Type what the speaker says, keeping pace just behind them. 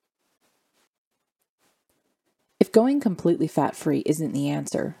If going completely fat-free isn't the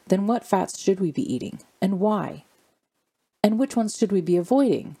answer, then what fats should we be eating and why? And which ones should we be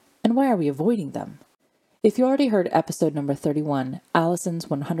avoiding and why are we avoiding them? If you already heard episode number 31, Allison's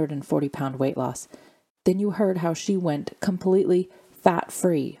 140-pound weight loss, then you heard how she went completely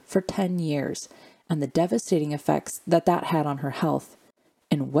fat-free for 10 years and the devastating effects that had on her health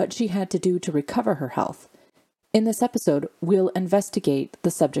and what she had to do to recover her health. In this episode, we'll investigate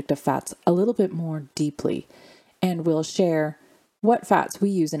the subject of fats a little bit more deeply, and we'll share what fats we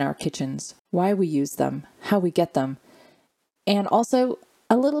use in our kitchens, why we use them, how we get them, and also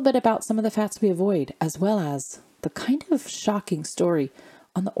a little bit about some of the fats we avoid, as well as the kind of shocking story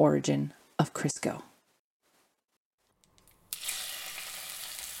on the origin of Crisco.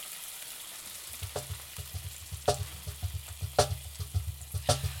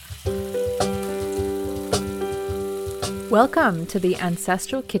 Welcome to the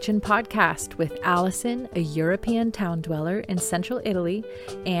Ancestral Kitchen Podcast with Allison, a European town dweller in central Italy,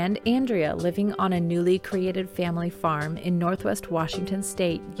 and Andrea, living on a newly created family farm in Northwest Washington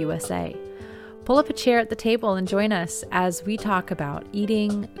State, USA. Pull up a chair at the table and join us as we talk about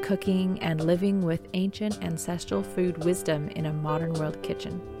eating, cooking, and living with ancient ancestral food wisdom in a modern world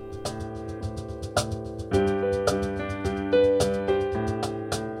kitchen.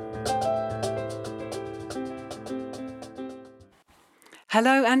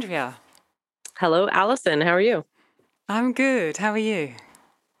 Hello, Andrea. Hello, Allison. How are you? I'm good. How are you?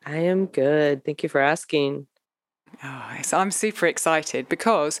 I am good. Thank you for asking. Oh, so I'm super excited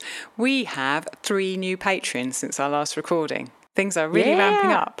because we have 3 new patrons since our last recording. Things are really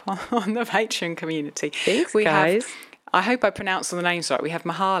ramping up on the Patreon community. Thanks, guys. I hope I pronounced all the names right. We have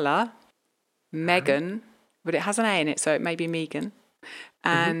Mahala, Megan, but it has an A in it, so it may be Megan,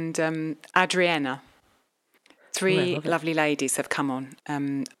 and Adriana. 3 lovely ladies have come on.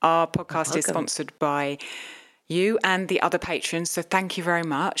 Our podcast is sponsored by you and the other patrons, so thank you very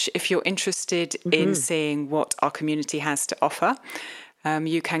much. If you're interested in seeing what our community has to offer,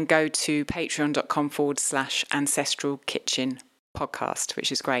 you can go to patreon.com/Ancestral Kitchen Podcast,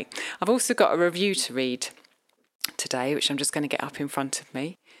 which is great. I've also got a review to read today, which I'm just going to get up in front of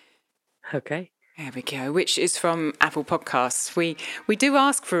me. Okay. There we go, which is from Apple Podcasts. We do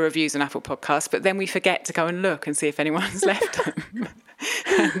ask for reviews on Apple Podcasts, but then we forget to go and look and see if anyone's left them.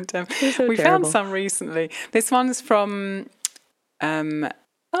 And we found some recently. This one's from,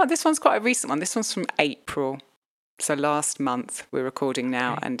 this one's quite a recent one. This one's from April. So last month, we're recording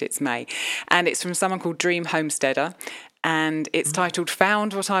now, and it's May. And it's from someone called Dream Homesteader, and it's titled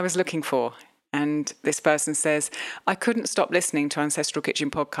Found What I Was Looking For. And this person says, I couldn't stop listening to Ancestral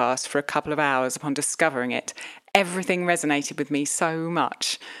Kitchen Podcast for a couple of hours upon discovering it. Everything resonated with me so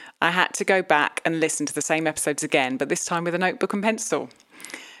much. I had to go back and listen to the same episodes again, but this time with a notebook and pencil.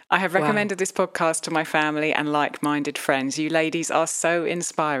 I have recommended this podcast to my family and like-minded friends. You ladies are so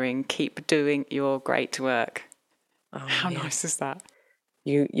inspiring. Keep doing your great work. Oh, how nice is that?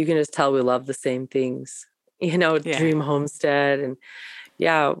 You can just tell we love the same things. Dream Homestead and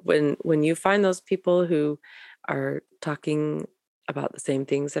when you find those people who are talking about the same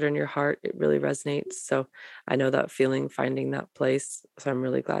things that are in your heart, it really resonates. So I know that feeling, finding that place. So I'm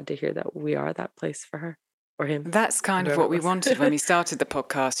really glad to hear that we are that place for her or him. That's kind of what we wanted when we started the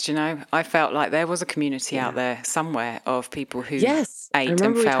podcast. I felt like there was a community out there somewhere of people who ate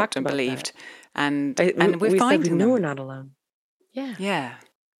and felt and believed. And we're finding them. We're not alone. Yeah. Yeah.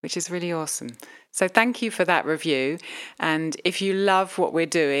 Which is really awesome. So thank you for that review. And if you love what we're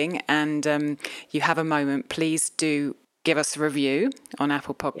doing and you have a moment, please do give us a review on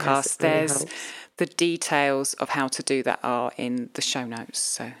Apple Podcasts. There's the details of how to do that are in the show notes.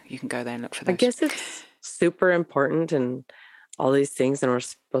 So you can go there and look for those. I guess it's super important and all these things, and we're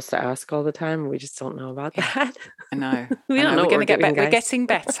supposed to ask all the time. We just don't know about that. I know. We don't know. We're getting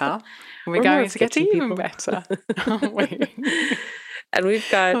better. We're going to get even better, aren't we? And we've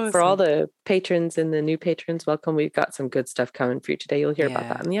got, for all the patrons and the new patrons, welcome. We've got some good stuff coming for you today. You'll hear about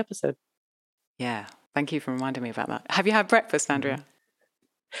that in the episode. Yeah. Thank you for reminding me about that. Have you had breakfast, Andrea?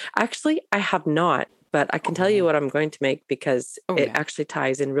 Actually, I have not, but I can tell you what I'm going to make because it actually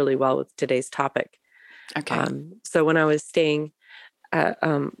ties in really well with today's topic. Okay. So when I was staying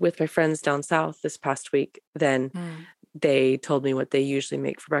with my friends down south this past week, then they told me what they usually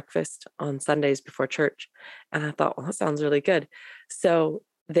make for breakfast on Sundays before church. And I thought, well, that sounds really good. So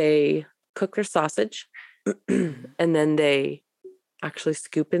they cook their sausage and then they actually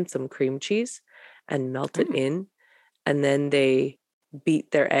scoop in some cream cheese and melt it in. And then they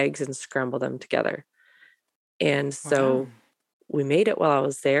beat their eggs and scramble them together. And so we made it while I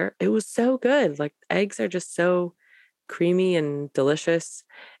was there. It was so good. Like eggs are just so creamy and delicious.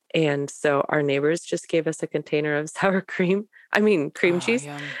 And so our neighbors just gave us a container of sour cream. Cream cheese.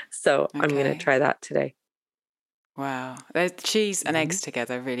 Yum. So I'm going to try that today. Wow. Cheese and eggs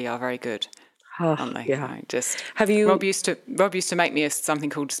together really are very good, aren't they? Yeah. Rob used to make me something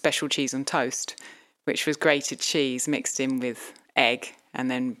called special cheese on toast, which was grated cheese mixed in with egg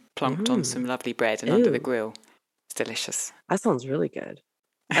and then plunked on some lovely bread and under the grill. It's delicious. That sounds really good.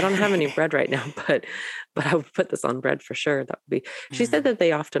 I don't have any bread right now, but I would put this on bread for sure. That would be. She said that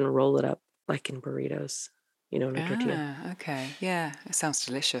they often roll it up like in burritos, in a tortilla. Okay. Yeah, it sounds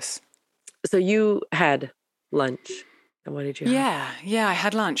delicious. So you had lunch, and what did you have? Yeah, I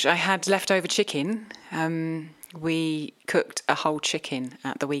had lunch. I had leftover chicken. We cooked a whole chicken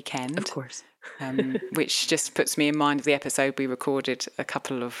at the weekend. Of course. Which just puts me in mind of the episode we recorded a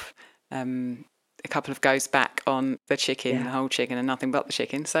couple of goes back on the chicken, the whole chicken and nothing but the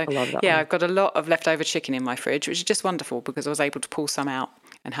chicken. So I love that I've got a lot of leftover chicken in my fridge, which is just wonderful because I was able to pull some out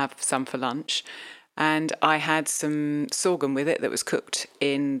and have some for lunch. And I had some sorghum with it that was cooked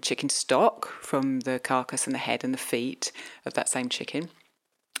in chicken stock from the carcass and the head and the feet of that same chicken.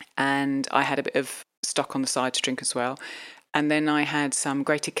 And I had a bit of stock on the side to drink as well. And then I had some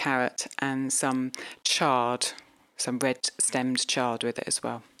grated carrot and some chard, some red-stemmed chard with it as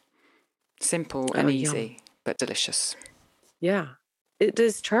well. Simple and easy, yum. But delicious. Yeah.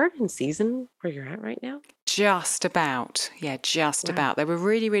 Is chard in season where you're at right now? Just about. Yeah, just about. They were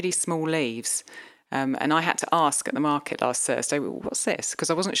really, really small leaves. And I had to ask at the market last Thursday, what's this? Because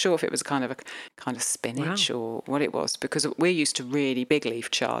I wasn't sure if it was kind of spinach or what it was, because we're used to really big leaf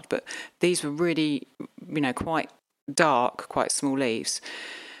chard, but these were really, quite dark, quite small leaves.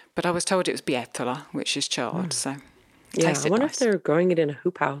 But I was told it was bietola, which is chard. So I wonder if they're growing it in a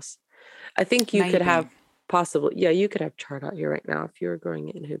hoop house. I think you could have you could have chard out here right now if you were growing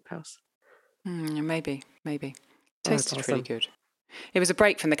it in a hoop house. Maybe. Tasted pretty good. It was a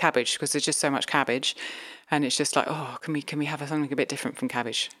break from the cabbage because there's just so much cabbage, and it's just like, can we have something a bit different from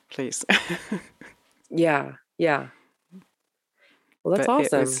cabbage, please? Yeah. Well, that's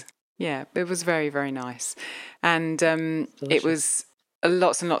awesome. It was very, very nice, and it was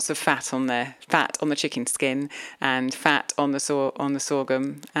lots and lots of fat on there, fat on the chicken skin, and fat on the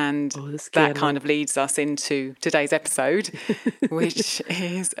sorghum, and that kind of leads us into today's episode, which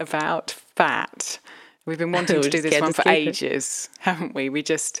is about fat. We've been wanting to do this one for ages, haven't we? We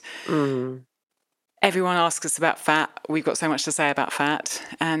just, everyone asks us about fat. We've got so much to say about fat.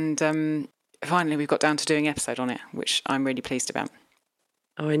 And finally, we've got down to doing an episode on it, which I'm really pleased about.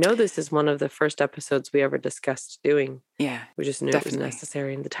 Oh, I know this is one of the first episodes we ever discussed doing. Yeah, we just knew it was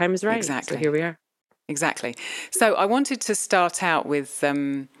necessary and the time is right. Exactly. So here we are. Exactly. So I wanted to start out with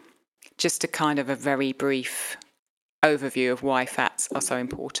just a kind of a very brief overview of why fats are so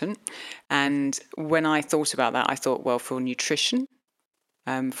important. And when I thought about that, I thought, well, for nutrition,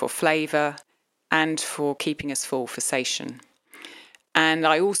 for flavour, and for keeping us full, for satiation. And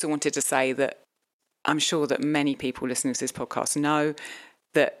I also wanted to say that I'm sure that many people listening to this podcast know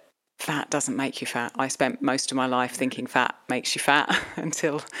that fat doesn't make you fat. I spent most of my life thinking fat makes you fat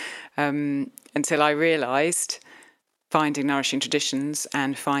until I realised, finding Nourishing Traditions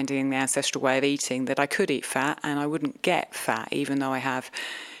and finding the ancestral way of eating, that I could eat fat and I wouldn't get fat, even though I have,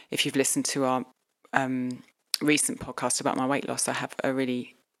 if you've listened to our recent podcast about my weight loss, I have a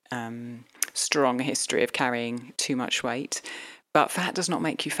really strong history of carrying too much weight. But fat does not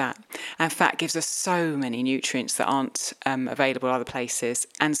make you fat. And fat gives us so many nutrients that aren't available other places,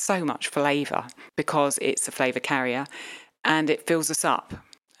 and so much flavour because it's a flavour carrier and it fills us up.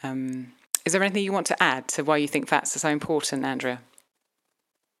 Is there anything you want to add to why you think fats are so important, Andrea?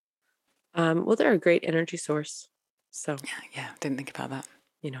 Well, they're a great energy source. So yeah, didn't think about that.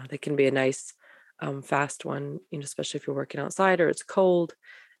 They can be a nice fast one, especially if you're working outside or it's cold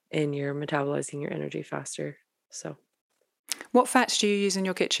and you're metabolizing your energy faster. So what fats do you use in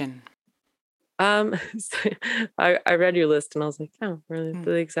your kitchen? So I read your list and I was like, oh, really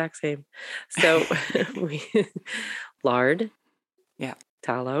the exact same. So we lard,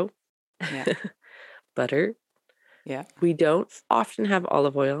 tallow, butter. Yeah. We don't often have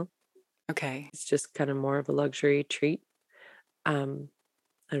olive oil. Okay. It's just kind of more of a luxury treat. And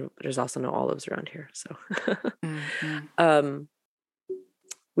there's also no olives around here. So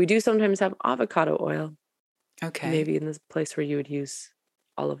we do sometimes have avocado oil. Okay. Maybe in this place where you would use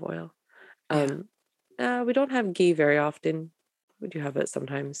olive oil. We don't have ghee very often. We do have it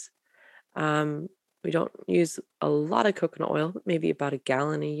sometimes. We don't use a lot of coconut oil, maybe about a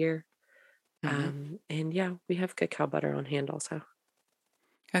gallon a year. And we have cacao butter on hand also.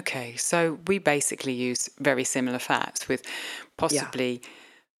 Okay, so we basically use very similar fats, with possibly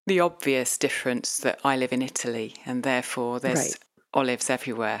the obvious difference that I live in Italy, and therefore there's olives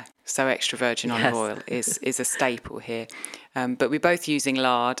everywhere. So extra virgin olive oil is a staple here. But we're both using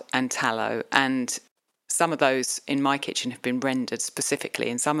lard and tallow, and some of those in my kitchen have been rendered specifically,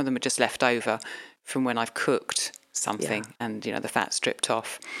 and some of them are just left over from when I've cooked something and, the fat's stripped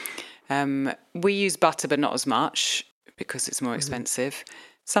off. We use butter, but not as much because it's more expensive.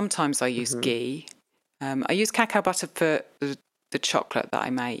 Sometimes I use ghee. I use cacao butter for the chocolate that I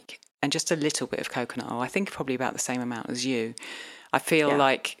make, and just a little bit of coconut oil. I think probably about the same amount as you. I feel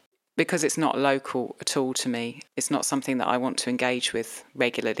like because it's not local at all to me, it's not something that I want to engage with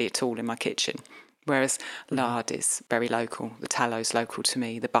regularly at all in my kitchen. Whereas lard is very local. The tallow's local to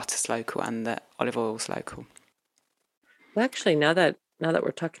me, the butter's local, and the olive oil's local. Well, actually, now that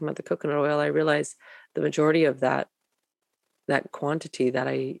we're talking about the coconut oil, I realize the majority of that quantity that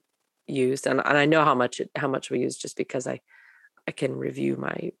I used, and I know how much we use just because I can review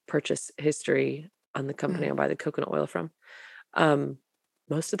my purchase history on the company I buy the coconut oil from.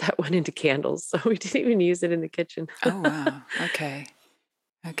 Most of that went into candles, so we didn't even use it in the kitchen. Oh wow!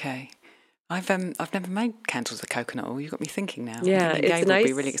 Okay. I've never made candles with coconut oil. You got me thinking now. Yeah, it's Gabe a nice will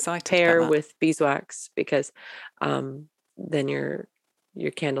be really excited pair about that. with beeswax because then your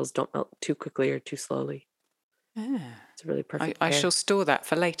candles don't melt too quickly or too slowly. Yeah. It's a really perfect I pair. shall store that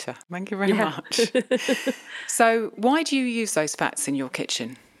for later. Thank you very much. So why do you use those fats in your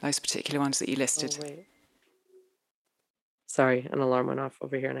kitchen, those particular ones that you listed? Oh, wait. Sorry, an alarm went off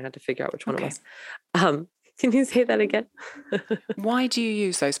over here and I had to figure out which one it was. Can you say that again? Why do you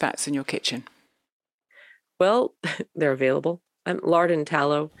use those fats in your kitchen? Well, they're available. Lard and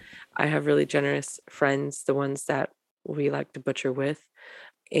tallow. I have really generous friends, the ones that we like to butcher with.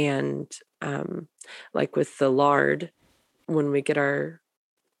 And like with the lard, when we get our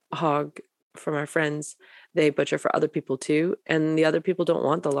hog from our friends, they butcher for other people too. And the other people don't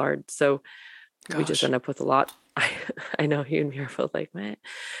want the lard. So we just end up with a lot. I know you and me are both like, man,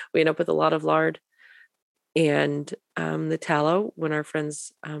 we end up with a lot of lard. And the tallow, when our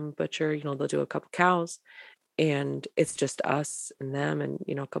friends butcher, they'll do a couple cows, and it's just us and them and,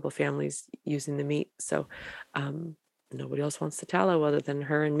 a couple of families using the meat. So nobody else wants the tallow other than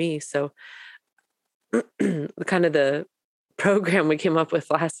her and me. So the program we came up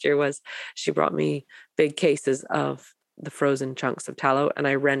with last year was she brought me big cases of the frozen chunks of tallow, and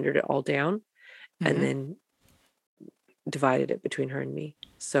I rendered it all down and then divided it between her and me.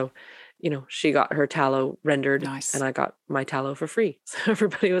 So, she got her tallow rendered and I got my tallow for free. So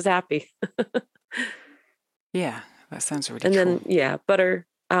everybody was happy. Yeah, that sounds really cool. And then, butter.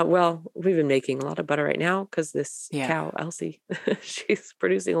 Well, we've been making a lot of butter right now because this cow, Elsie, she's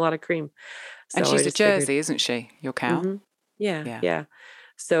producing a lot of cream. So and she's a Jersey, isn't she? Your cow? Mm-hmm. Yeah.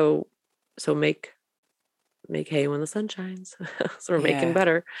 So make hay when the sun shines. So we're making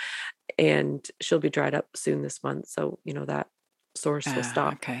butter, and she'll be dried up soon this month. So that source will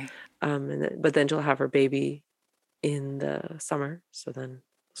stop. Okay. But then she'll have her baby in the summer. So then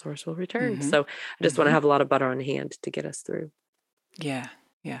the source will return. So I just want to have a lot of butter on hand to get us through. Yeah.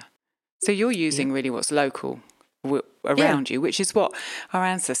 So you're using really what's local around you, which is what our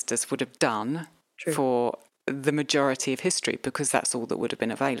ancestors would have done for the majority of history, because that's all that would have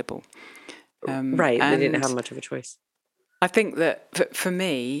been available. Right. They didn't have much of a choice. I think that for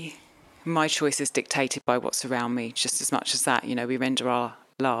me, my choice is dictated by what's around me just as much as that. We render our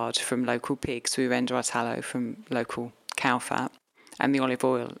lard from local pigs, we render our tallow from local cow fat, and the olive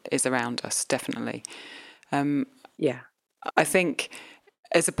oil is around us, definitely. I think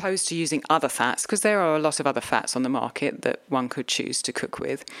as opposed to using other fats, because there are a lot of other fats on the market that one could choose to cook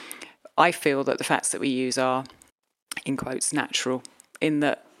with, I feel that the fats that we use are, in quotes, natural, in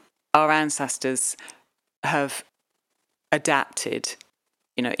that our ancestors have adapted,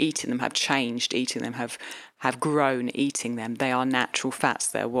 eating them, have changed eating them, have grown eating them. They are natural fats.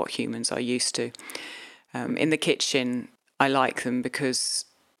 They're what humans are used to. In the kitchen, I like them because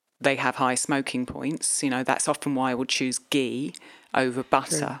they have high smoking points. That's often why I would choose ghee over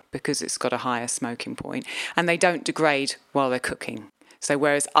butter, because it's got a higher smoking point, and they don't degrade while they're cooking. So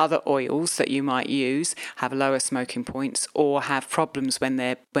whereas other oils that you might use have lower smoking points or have problems when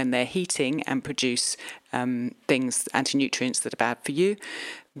they're heating and produce things, anti-nutrients that are bad for you,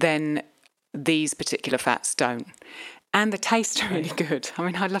 then these particular fats don't. And the taste are really good. I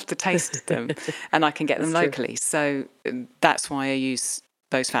mean, I love the taste of them, and I can get them locally. So that's why I use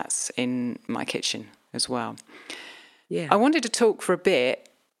those fats in my kitchen as well. Yeah. I wanted to talk for a bit,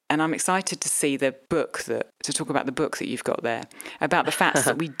 and I'm excited to see to talk about the book that you've got there, about the fats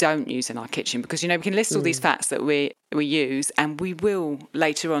that we don't use in our kitchen, because, we can list all these fats that we use, and we will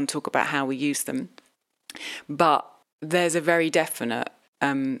later on talk about how we use them. But there's a very definite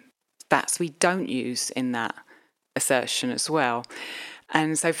fats we don't use in that assertion as well.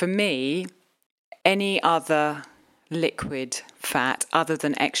 And so for me, any other liquid fat other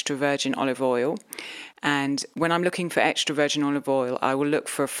than extra virgin olive oil, and when I'm looking for extra virgin olive oil, I will look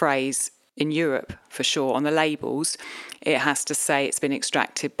for a phrase in Europe for sure on the labels. It has to say it's been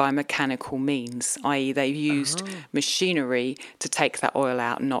extracted by mechanical means, i.e. they've used machinery to take that oil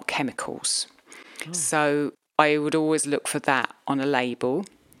out, not chemicals. So I would always look for that on a label,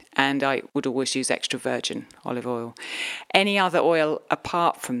 and I would always use extra virgin olive oil. Any other oil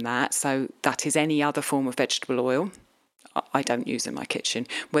apart from that, so that is any other form of vegetable oil, I don't use in my kitchen,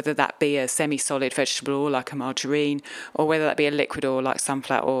 whether that be a semi-solid vegetable oil like a margarine, or whether that be a liquid oil like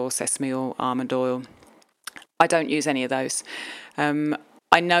sunflower oil, sesame oil, almond oil. I don't use any of those.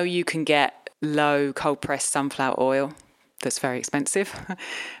 I know you can get low cold-pressed sunflower oil that's very expensive,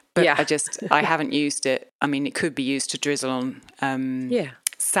 but I haven't used it. I mean, it could be used to drizzle on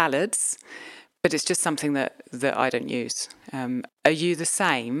salads, but it's just something that I don't use. Are you the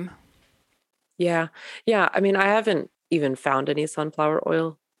same? Yeah. I mean, I haven't even found any sunflower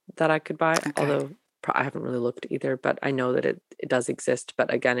oil that I could buy, although I haven't really looked either, but I know that it does exist.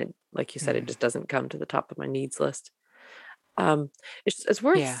 But again, it, like you said, it just doesn't come to the top of my needs list. It's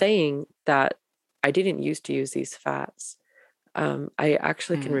worth saying that I didn't used to use these fats. I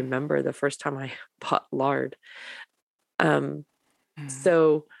actually can remember the first time I bought lard.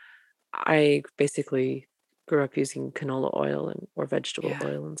 So I basically grew up using canola oil or vegetable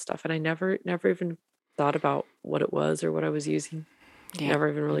oil and stuff, and I never even thought about what it was or what I was using. Never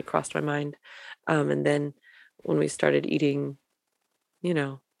even really crossed my mind. And then when we started eating,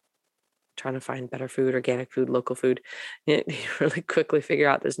 trying to find better food, organic food, local food, you really quickly figure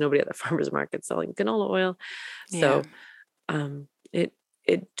out there's nobody at the farmer's market selling canola oil. So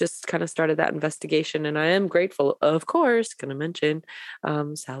it just kind of started that investigation. And I am grateful, of course, going to mention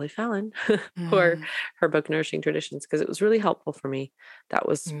Sally Fallon for her book, Nourishing Traditions, because it was really helpful for me. That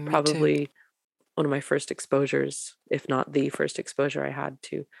was probably one of my first exposures, if not the first exposure I had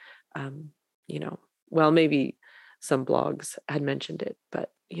to, maybe some blogs had mentioned it,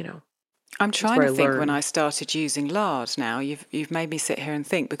 but, I'm trying to think when I started using lard now. You've made me sit here and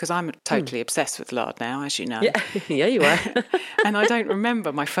think, because I'm totally obsessed with lard now, as you know. Yeah, you are. And I don't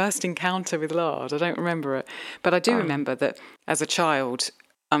remember my first encounter with lard. I don't remember it. But I do remember that as a child,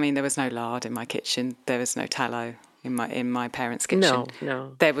 I mean, there was no lard in my kitchen. There was no tallow in my parents' kitchen.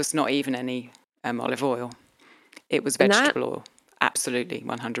 No. There was not even any olive oil. It was vegetable oil. Absolutely,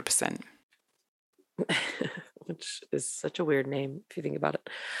 100%. Which is such a weird name if you think about it.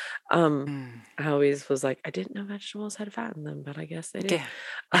 I always was like, I didn't know vegetables had fat in them, but I guess they do.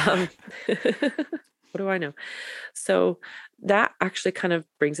 Yeah. What do I know? So that actually kind of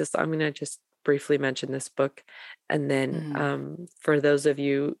brings us, I'm going to just briefly mention this book. And then for those of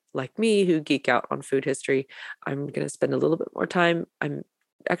you like me who geek out on food history, I'm going to spend a little bit more time. I'm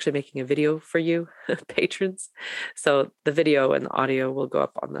actually making a video for you patrons. So the video and the audio will go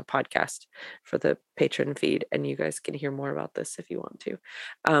up on the podcast for the patron feed, and you guys can hear more about this if you want to.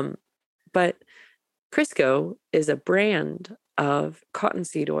 But Crisco is a brand of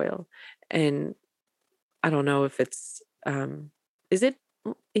cottonseed oil, and I don't know if it's is it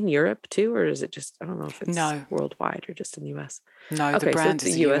in Europe too, or is it just, I don't know if it's worldwide or just in the US? No, the brand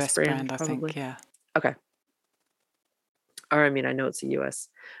is a US brand, I think. Yeah. Okay. Or I mean, I know it's a US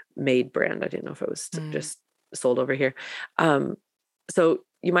made brand. I didn't know if it was just sold over here. So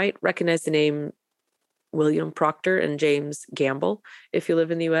you might recognize the name William Procter and James Gamble. If you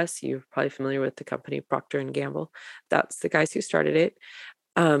live in the US, you're probably familiar with the company Procter and Gamble. That's the guys who started it.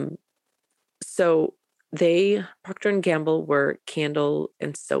 So Procter and Gamble were candle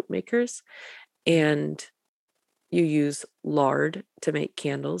and soap makers, and you use lard to make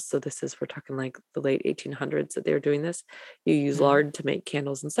candles. So we're talking like the late 1800s that they were doing this. You use lard to make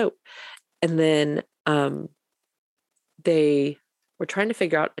candles and soap. And then they were trying to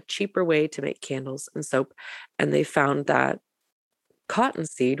figure out a cheaper way to make candles and soap. And they found that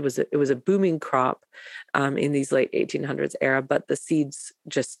cottonseed was a booming crop in these late 1800s era, but the seeds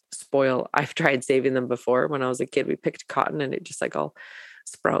just spoil. I've tried saving them before. When I was a kid, we picked cotton and it just like all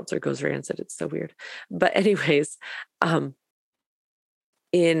sprouts or goes rancid. It's so weird. But anyways, in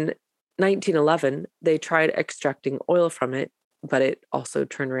 1911, they tried extracting oil from it, but it also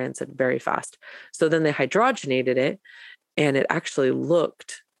turned rancid very fast. So then they hydrogenated it, and it actually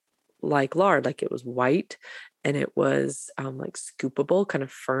looked like lard, like it was white, and it was like scoopable, kind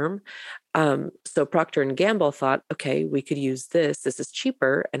of firm. So Procter and Gamble thought, okay, we could use this. This is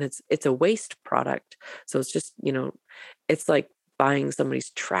cheaper, and it's a waste product. So it's just, it's like buying somebody's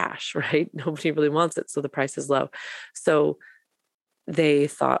trash, right? Nobody really wants it, so the price is low. So they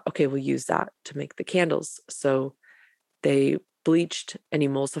thought, okay, we'll use that to make the candles. So they bleached and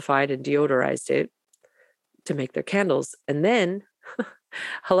emulsified and deodorized it to make their candles. And then,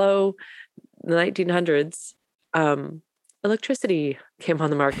 hello, the 1900s, electricity came on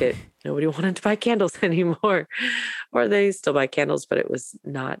the market. Nobody wanted to buy candles anymore, or they still buy candles, but it was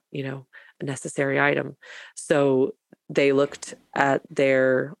not, a necessary item. So they looked at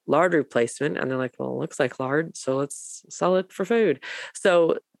their lard replacement and they're like, well, it looks like lard, so let's sell it for food.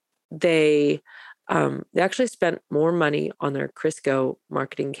 So they actually spent more money on their Crisco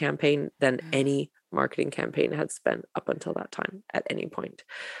marketing campaign than any marketing campaign had spent up until that time at any point.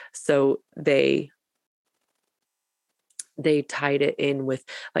 So they tied it in with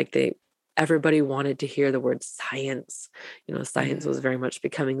everybody wanted to hear the word science. Science was very much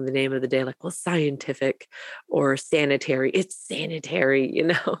becoming the name of the day, like, well, scientific or sanitary. It's sanitary,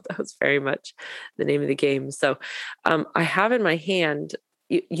 that was very much the name of the game. So I have in my hand,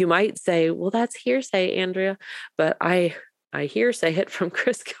 you might say, well, that's hearsay, Andrea, but I hearsay it from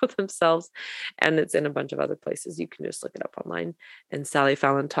Crisco themselves, and it's in a bunch of other places. You can just look it up online. And Sally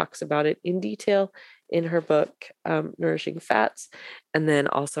Fallon talks about it in detail in her book, Nourishing Fats. And then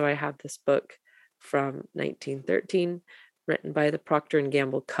also I have this book from 1913 written by the Procter &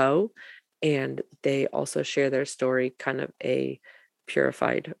 Gamble Co. And they also share their story, kind of a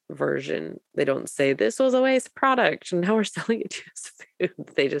purified version. They don't say this was a waste product and now we're selling it to you as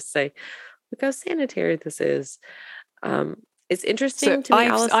food. They just say, look how sanitary this is. It's interesting to me,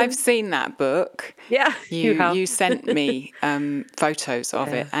 Allison. I've seen that book. Yeah, you sent me photos of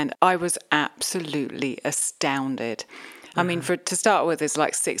it, and I was absolutely astounded. I mean, to start with, there's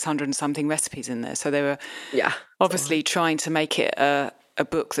like 600 and something recipes in there, so they were obviously trying to make it a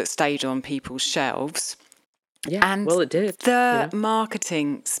book that stayed on people's shelves. Yeah, and well, it did. The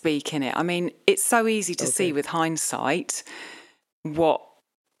marketing speak in it. I mean, it's so easy to see with hindsight what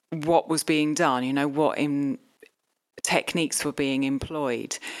was being done. What techniques were being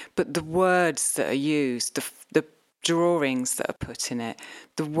employed, but the words that are used, the drawings that are put in it,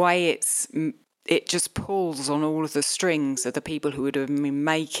 the way it just pulls on all of the strings of the people who would have been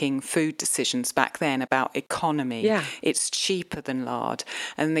making food decisions back then about economy. Yeah. It's cheaper than lard.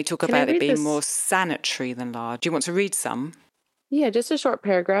 And they talk about it being more sanitary than lard. Do you want to read some? Yeah, just a short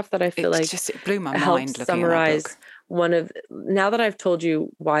paragraph that I feel it blew my mind looking summarize at that book. Now that I've told you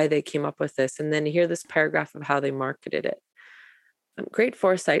why they came up with this, and then hear this paragraph of how they marketed it. Great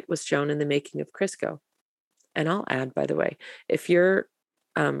foresight was shown in the making of Crisco. And I'll add, by the way, if you're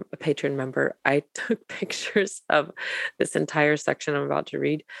a patron member, I took pictures of this entire section I'm about to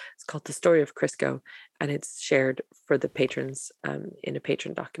read. It's called The Story of Crisco, and it's shared for the patrons in a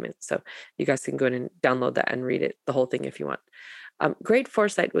patron document. So you guys can go in and download that and read it, the whole thing if you want. Great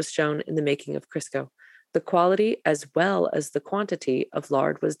foresight was shown in the making of Crisco. The quality as well as the quantity of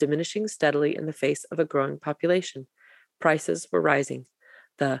lard was diminishing steadily in the face of a growing population. Prices were rising.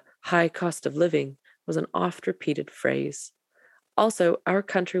 The high cost of living was an oft-repeated phrase. Also, our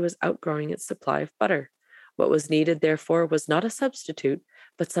country was outgrowing its supply of butter. What was needed, therefore, was not a substitute,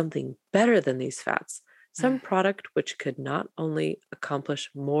 but something better than these fats, some product which could not only accomplish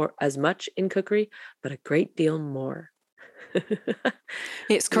as much in cookery, but a great deal more.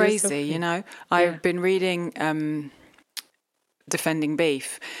 It's crazy, I've been reading Defending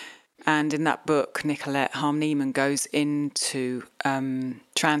Beef, and in that book Nicolette Harm-Niemann goes into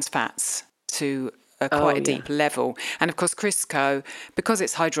trans fats to quite a deep level, and of course Crisco, because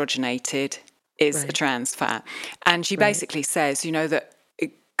it's hydrogenated, is a trans fat, and she basically says that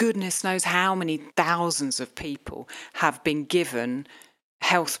goodness knows how many thousands of people have been given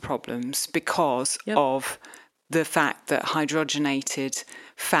health problems because of the fact that hydrogenated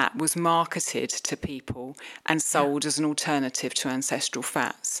fat was marketed to people and sold as an alternative to ancestral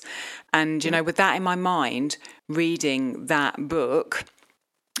fats. And, with that in my mind, reading that book,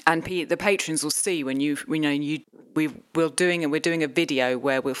 and the patrons will see when we're doing a video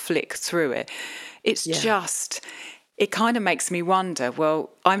where we'll flick through it. It's just, it kind of makes me wonder,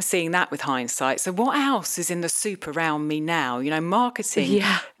 well, I'm seeing that with hindsight. So what else is in the soup around me now? Marketing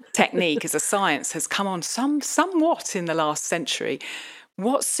technique as a science has come on somewhat in the last century.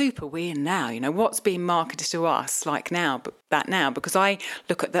 What soup are we in now? What's being marketed to us now? Because I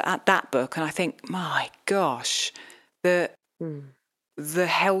look at that book and I think, my gosh, the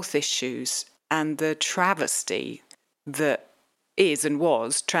health issues and the travesty that is and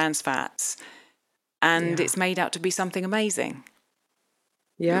was trans fats, and it's made out to be something amazing.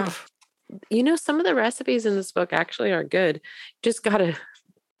 Yeah. Some of the recipes in this book actually are good. Just got to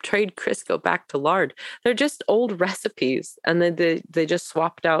trade Crisco back to lard. They're just old recipes, and they just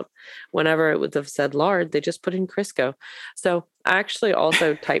swapped out whenever it would have said lard, they just put in Crisco. So I actually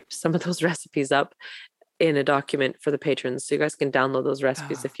also typed some of those recipes up in a document for the patrons. So you guys can download those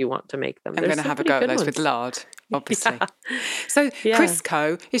recipes if you want to make them. I'm going to have a go at those with lard, obviously. So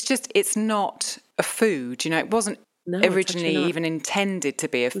Crisco is it's not a food. It wasn't originally even intended to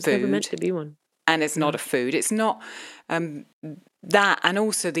be a food. It was never meant to be one. And it's not a food. It's not that. And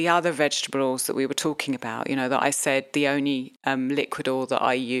also the other vegetable oils that we were talking about, that I said the only liquid oil that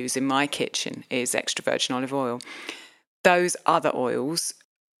I use in my kitchen is extra virgin olive oil. Those other oils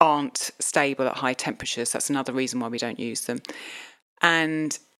aren't stable at high temperatures. That's another reason why we don't use them.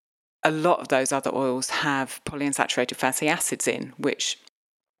 And a lot of those other oils have polyunsaturated fatty acids in, which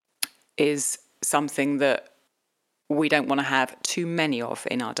is something that we don't want to have too many of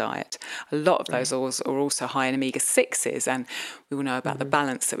in our diet. A lot of those oils are also high in omega-6s, and we all know about the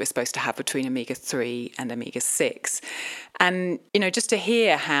balance that we're supposed to have between omega-3 and omega-6. And, just to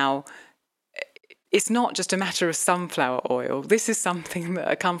hear how it's not just a matter of sunflower oil. This is something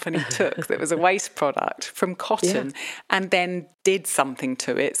that a company took that was a waste product from cotton and then did something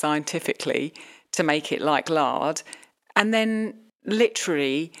to it scientifically to make it like lard, and then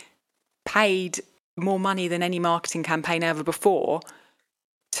literally paid more money than any marketing campaign ever before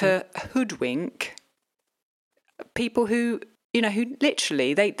to hoodwink people who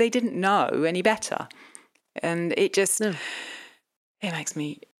literally they didn't know any better. And it just it makes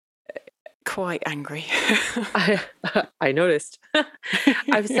me quite angry. I noticed.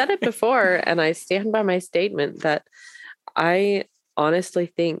 I've said it before, and I stand by my statement that I honestly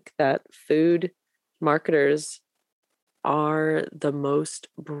think that food marketers are the most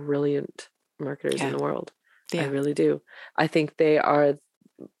brilliant marketers in the world. I really do. I think they are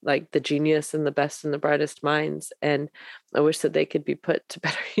like the genius and the best and the brightest minds, and I wish that they could be put to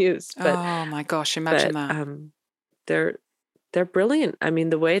better use. But, oh my gosh, imagine that. They're brilliant. I mean,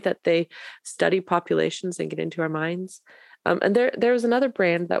 the way that they study populations and get into our minds. And there was another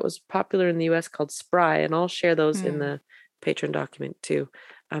brand that was popular in the US called Spry, and I'll share those in the Patreon document too.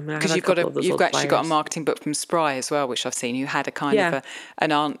 Because you've actually got a marketing book from Spry as well, which I've seen, who had a kind of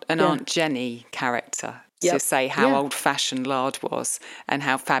an Aunt Jenny character to say how old-fashioned lard was and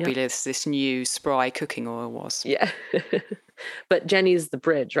how fabulous this new Spry cooking oil was. Yeah. But Jenny's the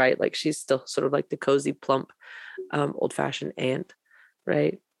bridge, right? Like she's still sort of like the cozy, plump, old-fashioned aunt,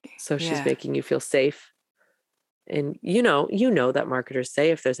 right? So she's making you feel safe. And you know that marketers say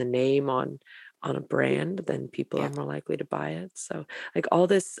if there's a name on a brand, then people are more likely to buy it. So like all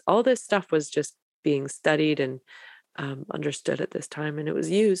this stuff was just being studied and understood at this time, and it was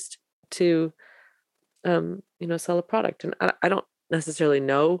used to sell a product. And I don't necessarily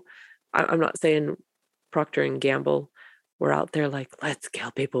know. I'm not saying Procter and Gamble were out there like, let's kill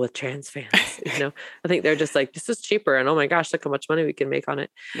people with trans fats. I think they're just like, this is cheaper, and oh my gosh, look how much money we can make on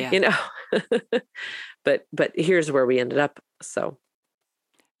it. But here's where we ended up. So.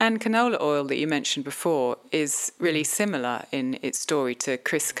 And canola oil that you mentioned before is really similar in its story to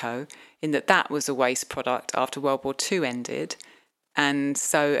Crisco, in that was a waste product after World War II ended. And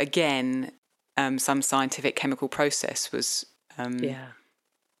so again, some scientific chemical process was done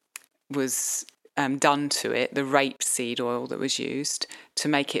to it, the rapeseed oil that was used to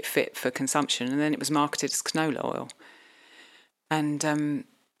make it fit for consumption. And then it was marketed as canola oil. And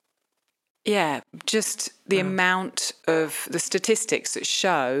just the amount of the statistics that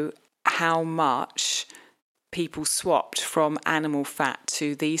show how much people swapped from animal fat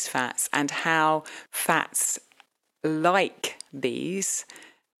to these fats, and how fats like these,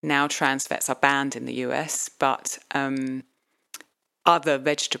 now trans fats are banned in the US, but other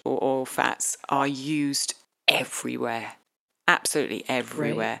vegetable oil fats are used everywhere, absolutely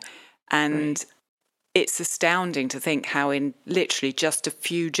everywhere. Right. And it's astounding to think how in literally just a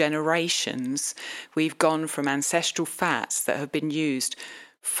few generations, we've gone from ancestral fats that have been used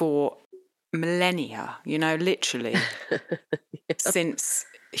for millennia, literally, since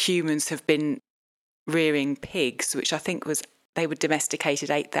humans have been rearing pigs, which I think they were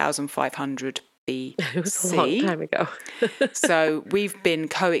domesticated 8,500 BC. It was a long time ago. So we've been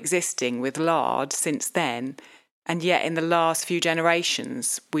coexisting with lard since then. And yet in the last few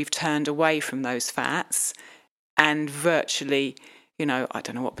generations, we've turned away from those fats, and virtually, I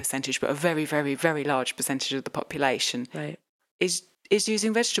don't know what percentage, but a very, very, very large percentage of the population is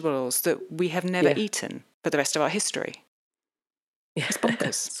using vegetable oils that we have never eaten for the rest of our history. Yeah. It's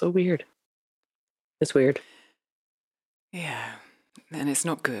bonkers. So weird. It's weird. Yeah. And it's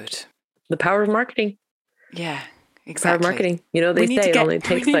not good. The power of marketing. Yeah. Exactly. Power of marketing. They say it only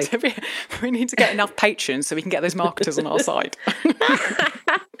takes we need to get enough patrons so we can get those marketers on our side.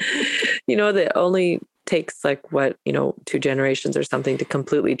 That only takes 2 generations or something to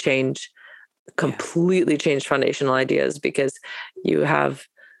completely change foundational ideas, because you have,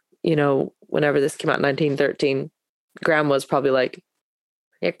 whenever this came out in 1913, Grandma was probably like,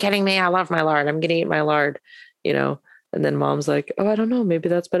 "You're kidding me. I love my lard. I'm going to eat my lard," you know? And then Mom's like, "Oh, I don't know. Maybe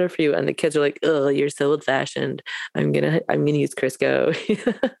that's better for you." And the kids are like, "Oh, you're so old fashioned. I'm going to use Crisco."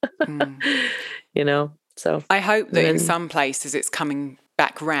 You know? So I hope that in some places it's coming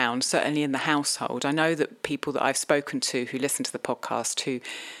back round, certainly in the household. I know that people that I've spoken to who listen to the podcast who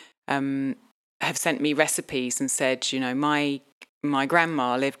have sent me recipes and said, you know, my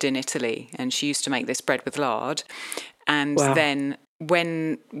grandma lived in Italy and she used to make this bread with lard. And then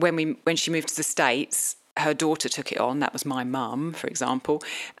when she moved to the States, her daughter took it on. That was my mum, for example,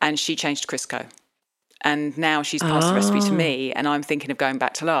 and she changed to Crisco. And now she's passed the recipe to me, and I'm thinking of going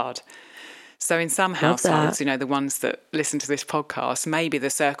back to lard. So in some households, you know, the ones that listen to this podcast, maybe the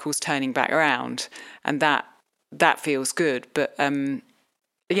circle's turning back around, and that feels good. But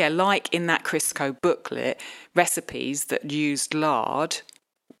like in that Crisco booklet, recipes that used lard,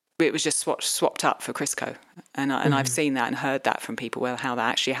 it was just swapped up for Crisco. And I've seen that and heard that from people, well, how that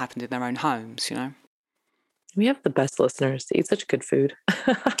actually happened in their own homes, you know. We have the best listeners. They eat such good food.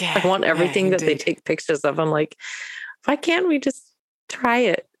 I want everything that they take pictures of. I'm like, why can't we just try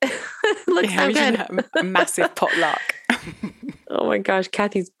it? It looks so good. A massive potluck. Oh my gosh,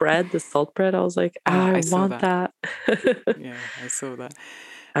 Kathy's bread, the salt bread. I was like, I want that. Yeah, I saw that.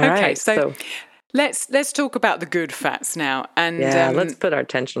 All right, so let's talk about the good fats now. And let's put our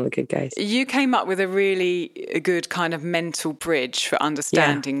attention on the good guys. You came up with a really good kind of mental bridge for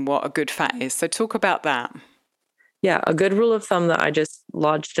understanding what a good fat is. So talk about that. Yeah, a good rule of thumb that I just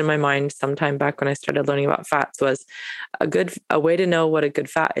lodged in my mind sometime back when I started learning about fats was a way to know what a good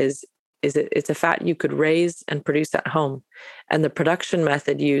fat is it's a fat you could raise and produce at home. And the production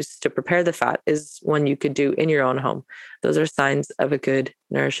method used to prepare the fat is one you could do in your own home. Those are signs of a good,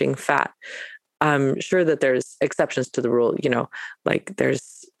 nourishing fat. I'm sure that there's exceptions to the rule, you know, like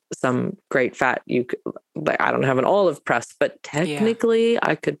there's some great fat you could, like I don't have an olive press, but technically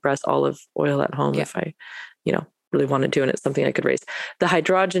I could press olive oil at home if I, you know, really wanted to, and it's something I could raise. The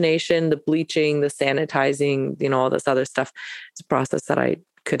hydrogenation, the bleaching, the sanitizing, you know, all this other stuff is a process that I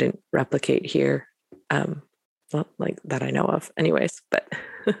couldn't replicate here. Well, like that I know of anyways, but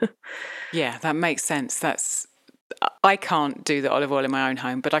yeah, that makes sense. I can't do the olive oil in my own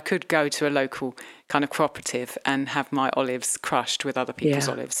home, but I could go to a local kind of cooperative and have my olives crushed with other people's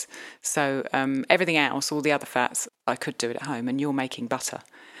olives. So everything else, all the other fats, I could do it at home. And you're making butter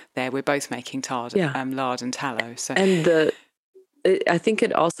there. We're both making lard and tallow. So and I think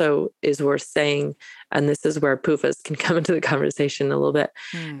it also is worth saying, and this is where PUFAs can come into the conversation a little bit,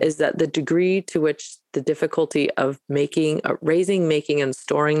 is that the degree to which the difficulty of raising, making, and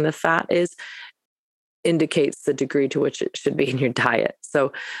storing the fat indicates the degree to which it should be in your diet.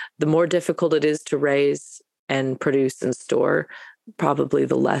 So the more difficult it is to raise and produce and store, probably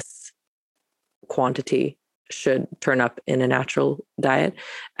the less quantity should turn up in a natural diet.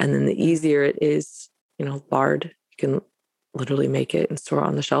 And then the easier it is, you know, lard, you can literally make it and store it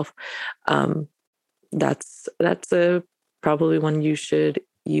on the shelf. That's probably one you should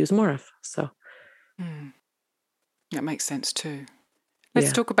use more of. So that makes sense too.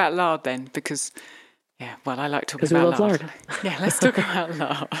 Let's talk about lard then, because I like talking about lard. Yeah, let's talk about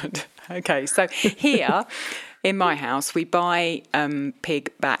lard. Okay, so here in my house, we buy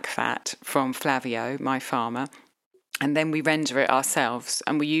pig back fat from Flavio, my farmer, and then we render it ourselves.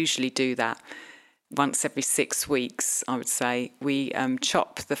 And we usually do that once every 6 weeks, I would say. We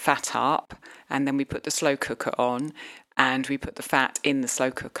chop the fat up, and then we put the slow cooker on, and we put the fat in the slow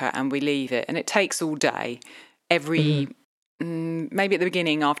cooker, and we leave it. And it takes all day. Maybe at the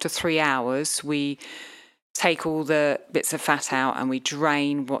beginning, after 3 hours, we take all the bits of fat out and we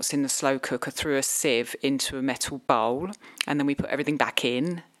drain what's in the slow cooker through a sieve into a metal bowl, and then we put everything back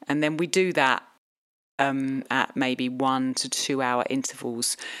in, and then we do that at maybe 1 to 2 hour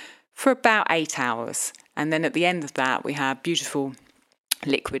intervals for about 8 hours. And then at the end of that, we have beautiful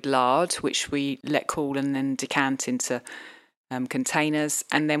liquid lard, which we let cool and then decant into containers.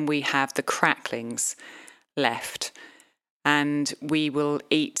 And then we have the cracklings left, and we will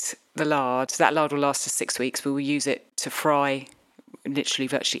eat the lard. That lard will last us 6 weeks. We will use it to fry literally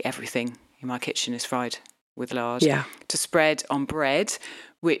virtually everything in my kitchen is fried with lard. Yeah. To spread on bread,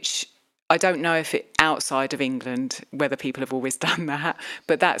 which I don't know if outside of England, whether people have always done that,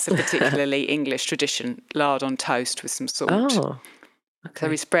 but that's a particularly English tradition, lard on toast with some salt. Oh, okay. So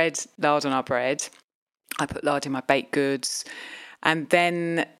we spread lard on our bread. I put lard in my baked goods. And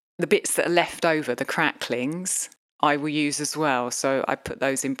then the bits that are left over, the cracklings, I will use as well. So I put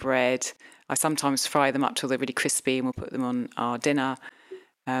those in bread. I sometimes fry them up till they're really crispy, and we'll put them on our dinner.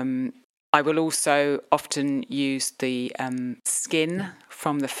 I will also often use the skin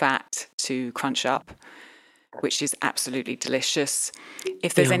from the fat to crunch up, which is absolutely delicious.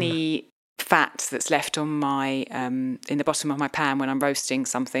 If there's any fat that's left on my in the bottom of my pan when I'm roasting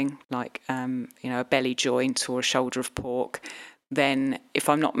something like a belly joint or a shoulder of pork, then if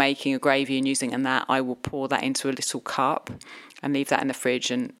I'm not making a gravy and using that, I will pour that into a little cup and leave that in the fridge,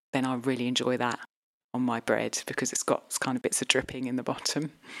 and then I really enjoy that on my bread because it's got kind of bits of dripping in the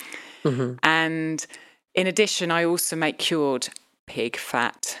bottom. Mm-hmm. And in addition, I also make cured pig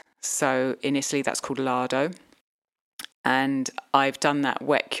fat. So in Italy, that's called lardo. And I've done that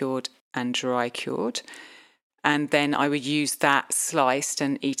wet cured and dry cured. And then I would use that sliced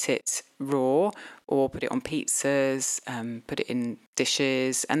and eat it raw, or put it on pizzas, put it in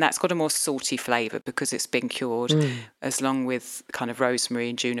dishes. And that's got a more salty flavour because it's been cured, as long with kind of rosemary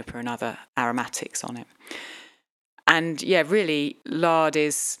and juniper and other aromatics on it. And yeah, really, lard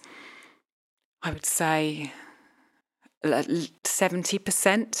is, I would say,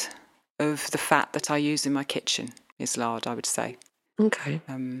 70% of the fat that I use in my kitchen is lard, I would say. Okay.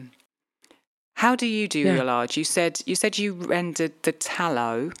 How do you do your lard? You said you rendered the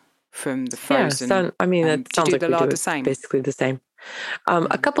tallow from the frozen. Yeah, that sounds like we do it basically the same.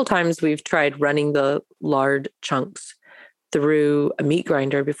 A couple times we've tried running the lard chunks through a meat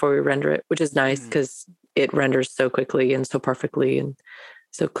grinder before we render it, which is nice because it renders so quickly and so perfectly and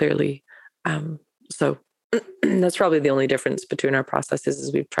so clearly. So that's probably the only difference between our processes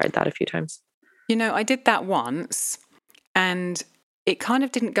is we've tried that a few times. I did that once, and it kind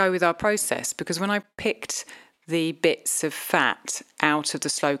of didn't go with our process because when I picked the bits of fat out of the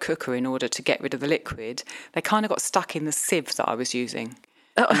slow cooker in order to get rid of the liquid, they kind of got stuck in the sieve that I was using.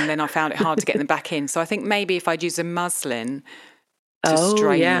 Oh. And then I found it hard to get them back in. So I think maybe if I'd used a muslin to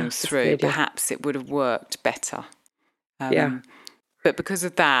strain them through, perhaps it would have worked better. But because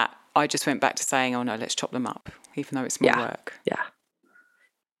of that, I just went back to saying, oh no, let's chop them up, even though it's more work. Yeah.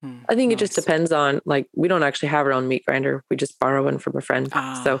 I think it just depends on, we don't actually have our own meat grinder. We just borrow one from a friend.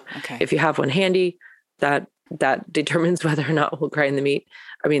 If you have one handy, that determines whether or not we'll grind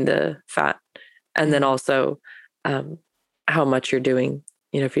the fat. And then also how much you're doing.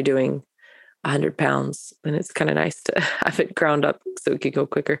 If you're doing 100 pounds, then it's kind of nice to have it ground up so it can go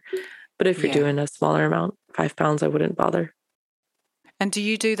quicker. But if you're doing a smaller amount, 5 pounds, I wouldn't bother. And do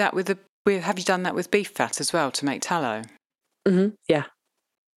you do that have you done that with beef fat as well to make tallow? Mm-hmm. Yeah.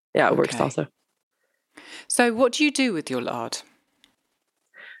 Yeah, it works also. So what do you do with your lard?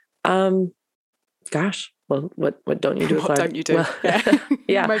 Gosh, well, what don't you do with lard? What don't you do? Well,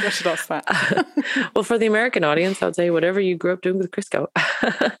 yeah. Maybe I should ask that. Well, for the American audience, I would say whatever you grew up doing with Crisco.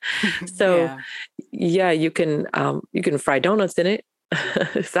 So, you can fry donuts in it.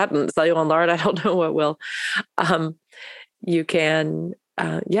 If that doesn't sell you on lard, I don't know what will. You can,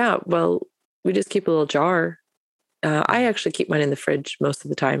 we just keep a little jar. I actually keep mine in the fridge most of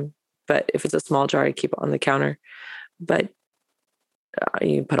the time, but if it's a small jar, I keep it on the counter. But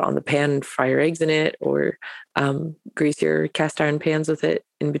you put it on the pan and fry your eggs in it, or grease your cast iron pans with it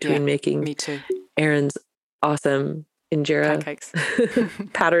in between making me too. Aaron's awesome injera pancakes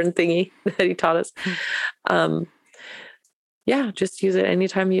pattern thingy that he taught us. Just use it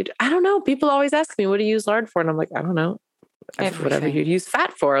anytime I don't know. People always ask me, what do you use lard for? And I'm like, I don't know. Everything. Whatever you use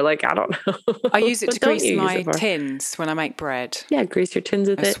fat for, I don't know. I use it to grease my tins when I make bread. Yeah, grease your tins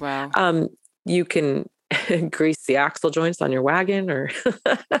with it. As well. You can grease the axle joints on your wagon, or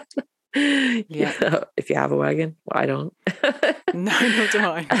if you have a wagon. Well, I don't. No, nor do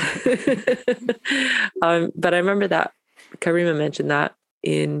I. But I remember that Karima mentioned that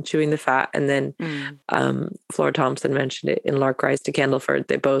in Chewing the Fat, and then Flora Thompson mentioned it in Lark Rise to Candleford.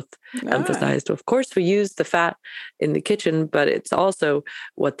 They both emphasized, of course, we use the fat in the kitchen, but it's also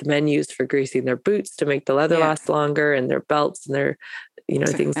what the men used for greasing their boots to make the leather last longer, and their belts and their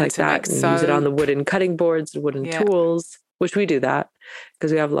things like that, and use it on the wooden cutting boards and wooden tools, which we do that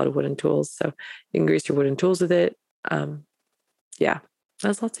because we have a lot of wooden tools. So you can grease your wooden tools with it.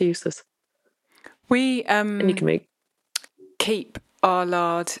 There's lots of uses. We and you can keep our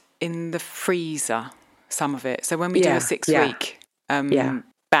lard in the freezer, some of it. So when we do a 6-week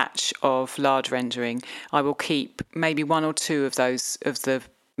batch of lard rendering, I will keep maybe 1 or 2 of those, of the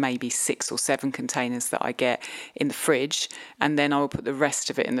maybe 6 or 7 containers that I get, in the fridge, and then I will put the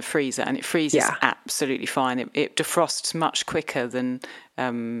rest of it in the freezer, and it freezes absolutely fine. It defrosts much quicker than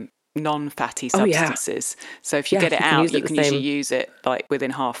non-fatty substances. So if you get it out, you can usually use it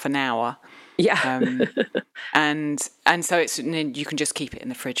within half an hour. And so you can just keep it in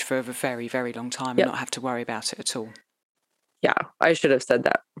the fridge for a very, very long time and not have to worry about it at all. Yeah, I should have said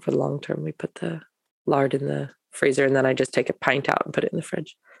that for the long term. We put the lard in the freezer, and then I just take a pint out and put it in the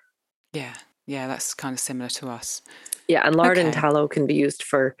fridge. Yeah. Yeah, that's kind of similar to us. Yeah, and lard and tallow can be used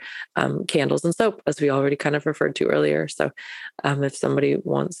for candles and soap, as we already kind of referred to earlier. So if somebody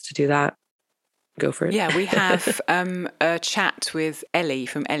wants to do that, go for it. Yeah, we have a chat with Ellie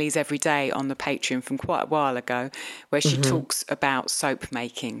from Ellie's Everyday on the Patreon from quite a while ago, where she talks about soap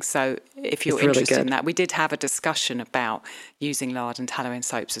making. So if you're interested in that, we did have a discussion about using lard and tallow in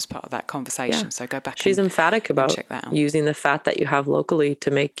soaps as part of that conversation. Yeah. So go back. She's emphatic about using the fat that you have locally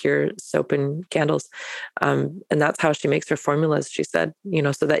to make your soap and candles, and that's how she makes her formulas. She said,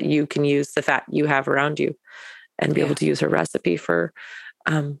 so that you can use the fat you have around you, and be able to use her recipe for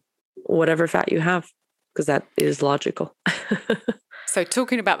whatever fat you have, because that is logical. So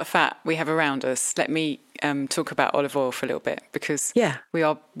talking about the fat we have around us, let me talk about olive oil for a little bit, because we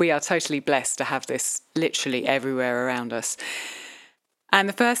are totally blessed to have this literally everywhere around us. And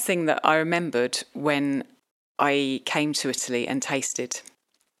the first thing that I remembered when I came to Italy and tasted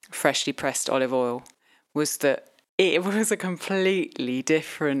freshly pressed olive oil was that it was a completely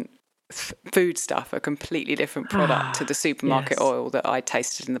different foodstuff, a completely different product to the supermarket oil that I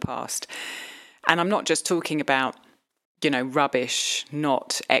tasted in the past. And I'm not just talking about, rubbish,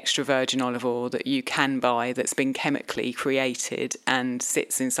 not extra virgin olive oil that you can buy that's been chemically created and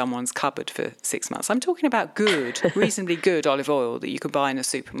sits in someone's cupboard for 6 months. I'm talking about good, reasonably good olive oil that you could buy in a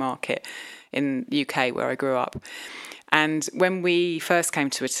supermarket in the UK where I grew up. And when we first came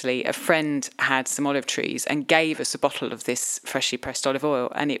to Italy, a friend had some olive trees and gave us a bottle of this freshly pressed olive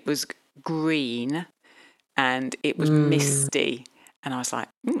oil, and it was green and it was misty. And I was like,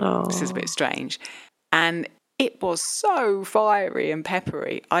 this is a bit strange. And it was so fiery and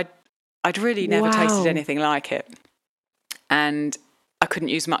peppery. I'd really never tasted anything like it. And I couldn't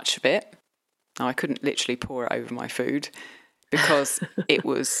use much of it. I couldn't literally pour it over my food because it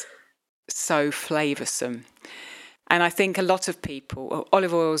was so flavoursome. And I think a lot of people,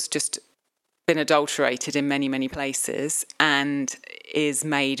 olive oil's just been adulterated in many, many places and is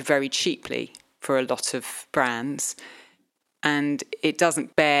made very cheaply for a lot of brands. And it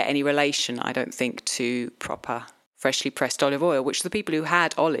doesn't bear any relation, I don't think, to proper freshly pressed olive oil, which the people who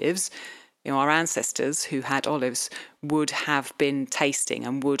had olives, our ancestors who had olives, would have been tasting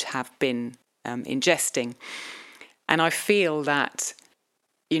and would have been ingesting. And I feel that,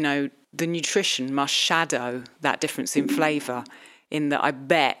 the nutrition must shadow that difference in flavour, in that I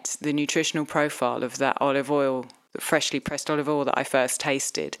bet the nutritional profile of that olive oil, the freshly pressed olive oil that I first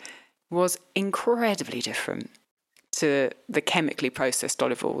tasted, was incredibly different to the chemically processed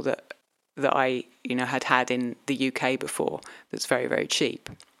olive oil that I, had in the UK before, that's very, very cheap.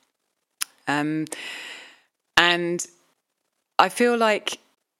 And I feel like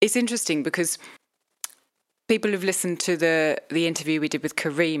it's interesting because people who've listened to the interview we did with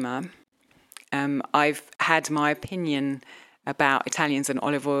Karima, I've had my opinion about Italians and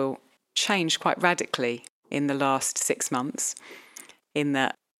olive oil change quite radically in the last 6 months, in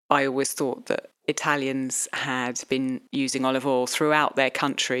that I always thought that Italians had been using olive oil throughout their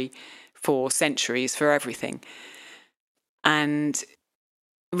country for centuries for everything. And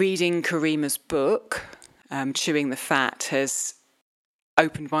reading Karima's book, Chewing the Fat, has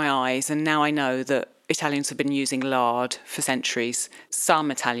opened my eyes, and now I know that Italians have been using lard for centuries.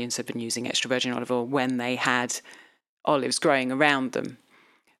 Some Italians have been using extra virgin olive oil when they had olives growing around them.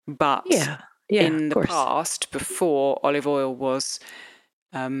 But in the past, before olive oil was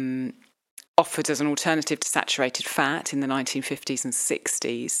offered as an alternative to saturated fat in the 1950s and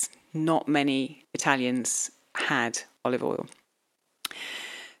 60s, not many Italians had olive oil.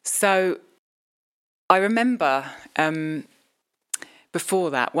 So I remember before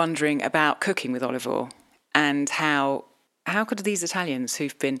that wondering about cooking with olive oil and how could these Italians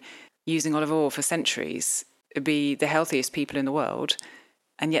who've been using olive oil for centuries be the healthiest people in the world,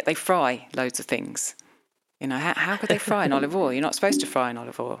 and yet they fry loads of things. How could they fry in olive oil? You're not supposed to fry in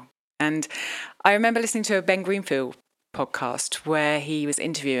olive oil. And I remember listening to a Ben Greenfield podcast where he was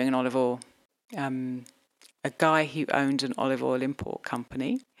interviewing an olive oil, a guy who owned an olive oil import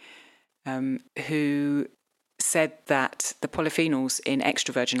company, who said that the polyphenols in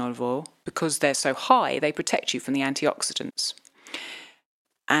extra virgin olive oil, because they're so high, they protect you from the antioxidants.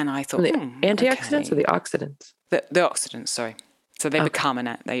 And I thought, the antioxidants or the oxidants? The oxidants, sorry. So they become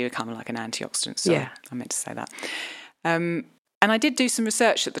like an antioxidant. So I meant to say that. And I did do some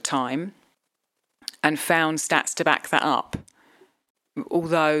research at the time and found stats to back that up.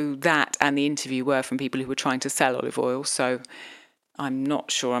 Although that and the interview were from people who were trying to sell olive oil, so I'm not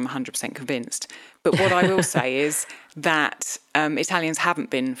sure I'm 100% convinced. But what I will say is that Italians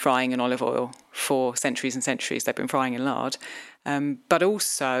haven't been frying in olive oil for centuries and centuries. They've been frying in lard. But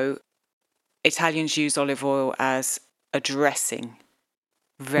also, Italians use olive oil as a dressing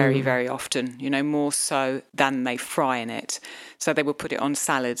very, very often, more so than they fry in it. So they will put it on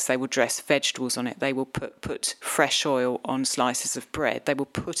salads, they will dress vegetables on it, they will put fresh oil on slices of bread, they will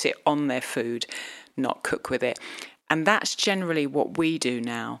put it on their food, not cook with it. And that's generally what we do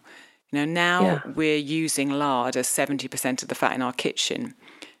now. Now we're using lard as 70% of the fat in our kitchen.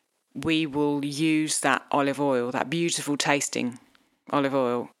 We will use that olive oil, that beautiful tasting olive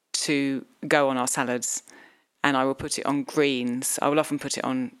oil, to go on our salads. And I will put it on greens. I will often put it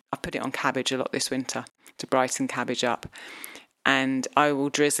on cabbage a lot this winter to brighten cabbage up. And I will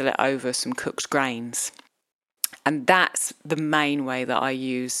drizzle it over some cooked grains. And that's the main way that I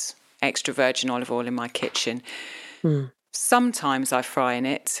use extra virgin olive oil in my kitchen. Sometimes I fry in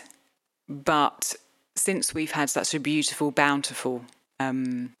it, but since we've had such a beautiful, bountiful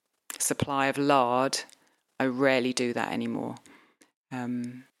supply of lard, I rarely do that anymore.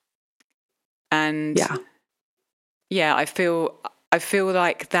 I feel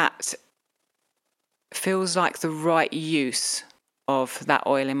like that feels like the right use of that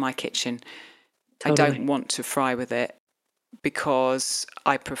oil in my kitchen. Totally. I don't want to fry with it because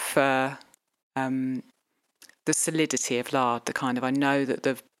I prefer the solidity of lard. I know that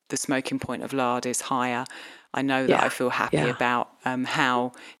the smoking point of lard is higher. I know that I feel happy about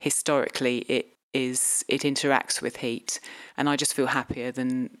how historically it interacts with heat, and I just feel happier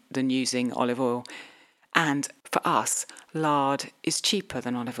than using olive oil. And for us, lard is cheaper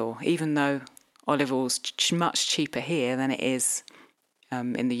than olive oil, even though olive oil's much cheaper here than it is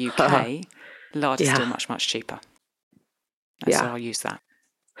in the UK. Lard is still much, much cheaper. And so I'll use that.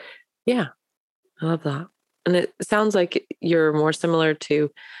 Yeah, I love that. And it sounds like you're more similar to,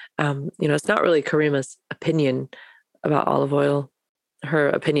 it's not really Karima's opinion about olive oil. Her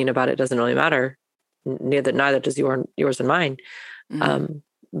opinion about it doesn't really matter. Neither does yours and mine.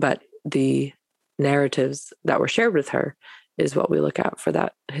 But the narratives that were shared with her is what we look at for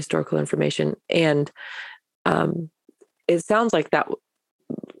that historical information. And it sounds like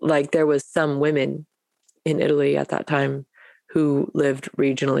there was some women in Italy at that time who lived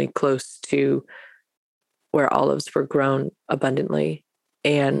regionally close to where olives were grown abundantly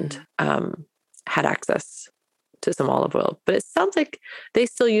and had access to some olive oil. But it sounds like they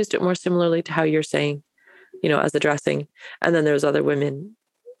still used it more similarly to how you're saying, as a dressing. And then there's other women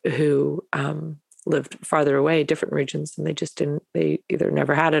who lived farther away, different regions, and they either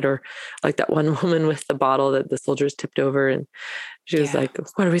never had it, or like that one woman with the bottle that the soldiers tipped over, and she was like,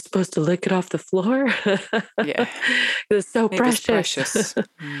 what, are we supposed to lick it off the floor? Yeah. It was so precious. It was precious.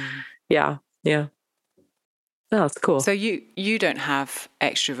 Yeah. Oh, that's cool. So you don't have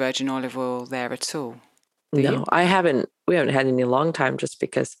extra virgin olive oil there at all? No, I haven't. We haven't had any in a long time, just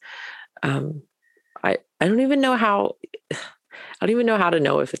because I don't even know how. I don't even know how to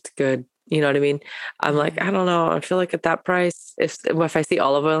know if it's good. You know what I mean? I'm like, I don't know. I feel like at that price, if I see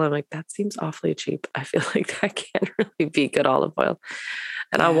olive oil, I'm like, that seems awfully cheap. I feel like that can't really be good olive oil.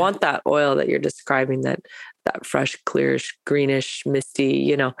 And I want that oil that you're describing, that fresh, clearish, greenish,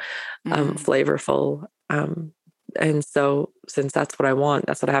 misty, flavorful. And so since that's what I want,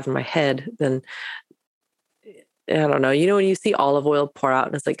 that's what I have in my head, then I don't know. When you see olive oil pour out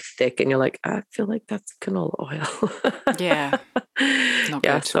and it's like thick and you're like, I feel like that's canola oil. Yeah. Not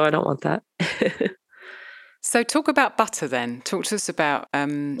good. So I don't want that. So talk about butter then. Talk to us about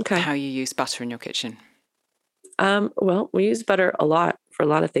how you use butter in your kitchen. Well, we use butter a lot for a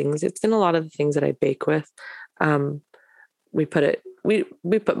lot of things. It's in a lot of the things that I bake with. We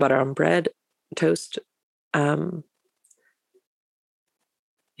put butter on bread, toast.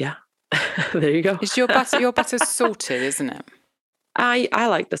 There you go. Is your butter salted, isn't it? I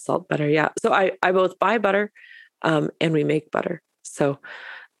like the salt butter. Yeah. So I both buy butter, and we make butter. So,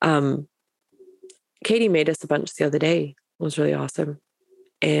 Katie made us a bunch the other day. It was really awesome.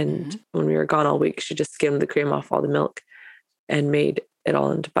 And when we were gone all week, she just skimmed the cream off all the milk and made it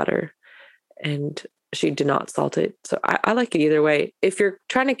all into butter. And she did not salt it. So I like it either way. If you're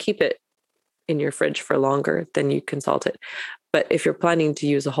trying to keep it in your fridge for longer, then you can salt it. But if you're planning to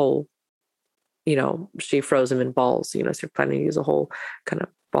use a whole, she froze them in balls, so you're planning to use a whole kind of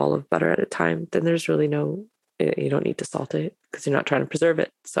ball of butter at a time, then there's really you don't need to salt it because you're not trying to preserve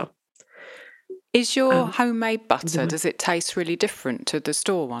it. So is your homemade butter, does it taste really different to the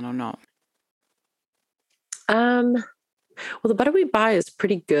store one or not? Well, the butter we buy is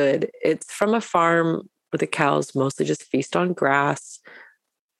pretty good. It's from a farm where the cows mostly just feast on grass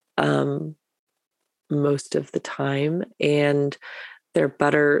most of the time. And their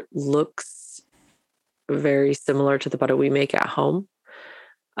butter looks very similar to the butter we make at home.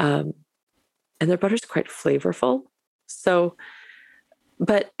 And their butter's quite flavorful. So,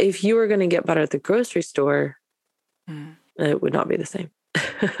 but if you were going to get butter at the grocery store, it would not be the same.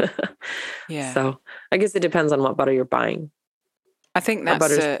 Yeah. So I guess it depends on what butter you're buying. I think Our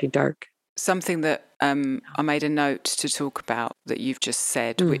butter's that's pretty dark. something that I made a note to talk about that you've just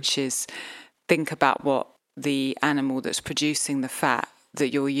said, which is think about what the animal that's producing the fat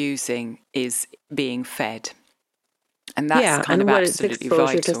that you're using is being fed. And that's kind of absolutely vital.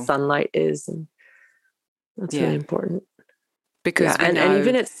 What its exposure to sunlight is. And that's really important. Because and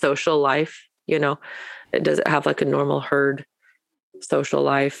even its social life, does it have like a normal herd social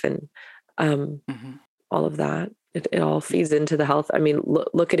life and all of that? It all feeds into the health. I mean,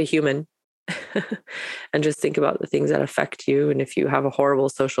 look at a human and just think about the things that affect you. And if you have a horrible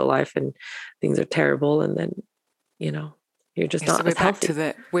social life and things are terrible, and then, you're just not as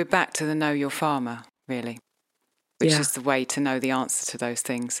healthy. We're back to the know your farmer, really, which is the way to know the answer to those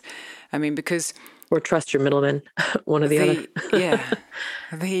things. I mean, because... Or trust your middleman, one or the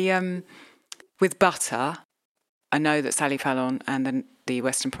other. With butter, I know that Sally Fallon and the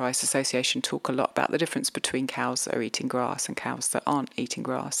Western Price Association talk a lot about the difference between cows that are eating grass and cows that aren't eating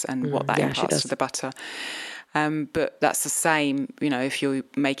grass and what that imparts to the butter. But that's the same, if you're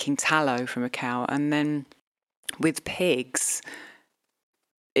making tallow from a cow. And then with pigs,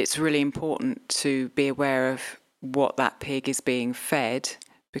 it's really important to be aware of what that pig is being fed,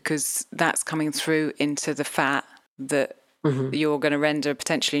 because that's coming through into the fat that you're going to render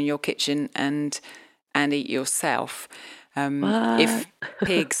potentially in your kitchen and eat yourself. If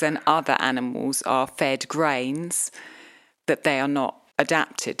pigs and other animals are fed grains that they are not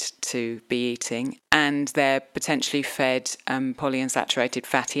adapted to be eating, and they're potentially fed polyunsaturated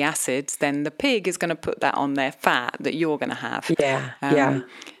fatty acids, then the pig is going to put that on their fat that you're going to have.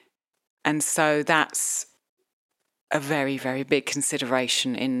 And so that's a very, very big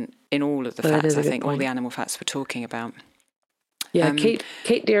consideration in all of the fats, I think, all the animal fats we're talking about. Yeah,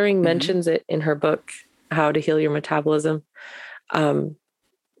 Kate Deering mentions it in her book, How to Heal Your Metabolism.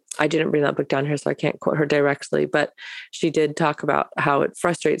 I didn't bring that book down here, so I can't quote her directly, but she did talk about how it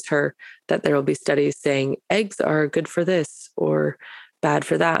frustrates her that there will be studies saying eggs are good for this or bad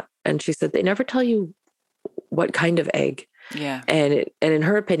for that. And she said, they never tell you what kind of egg. Yeah. And in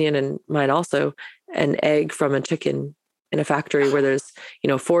her opinion, and mine also, an egg from a chicken in a factory where there's,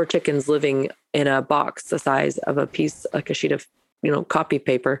 4 chickens living in a box the size of a piece, like a sheet of, copy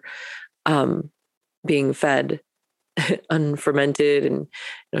paper, being fed unfermented and,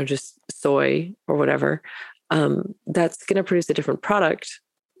 just soy or whatever, that's going to produce a different product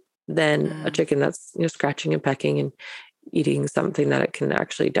than a chicken that's, scratching and pecking and eating something that it can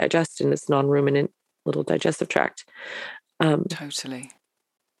actually digest in its non-ruminant little digestive tract. Totally.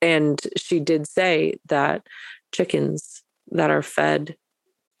 And she did say that chickens that are fed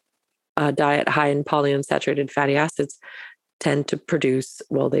a diet high in polyunsaturated fatty acids tend to produce,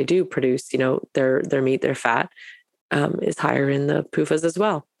 they do produce, their meat, their fat is higher in the PUFAs as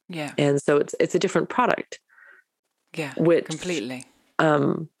well. Yeah. And so it's a different product. Yeah, which, completely.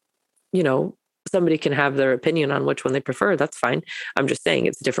 Somebody can have their opinion on which one they prefer. That's fine. I'm just saying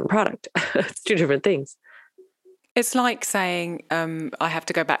it's a different product. It's 2 different things. It's like saying, I have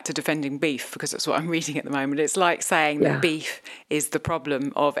to go back to defending beef because that's what I'm reading at the moment. It's like saying that beef is the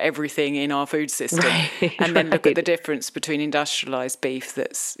problem of everything in our food system. Right, and then look at the difference between industrialized beef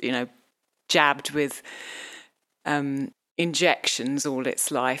that's, jabbed with injections all its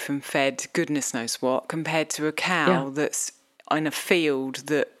life and fed goodness knows what, compared to a cow that's in a field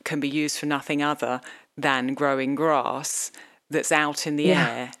that can be used for nothing other than growing grass that's out in the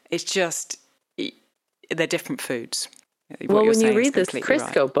air. It's just... they're different foods. Well, when you read this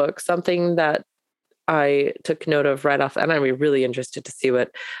Crisco book, something that I took note of right off, and I'm really interested to see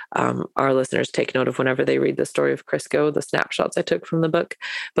what our listeners take note of whenever they read the story of Crisco, the snapshots I took from the book.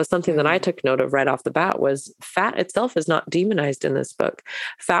 But something that I took note of right off the bat was fat itself is not demonized in this book.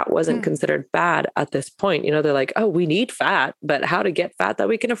 Fat wasn't considered bad at this point. They're like, oh, we need fat, but how to get fat that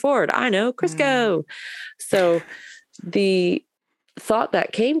we can afford? I know, Crisco. So the thought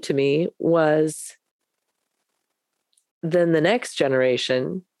that came to me was, then the next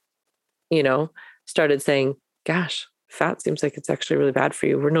generation, started saying, gosh, fat seems like it's actually really bad for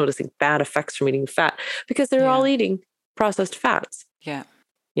you. We're noticing bad effects from eating fat because they're all eating processed fats. Yeah.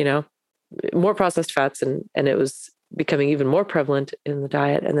 More processed fats and it was becoming even more prevalent in the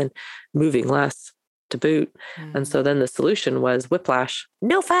diet and then moving less to boot. And so then the solution was whiplash,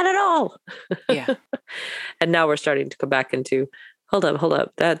 no fat at all. Yeah. And now we're starting to come back into, hold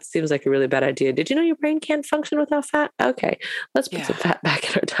up. That seems like a really bad idea. Did you know your brain can't function without fat? Okay, let's put some fat back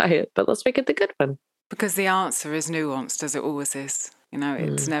in our diet, but let's make it the good one. Because the answer is nuanced, as it always is.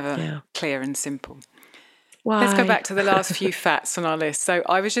 It's never clear and simple. Why? Let's go back to the last few fats on our list. So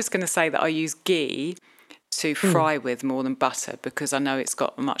I was just going to say that I use ghee to fry with more than butter because I know it's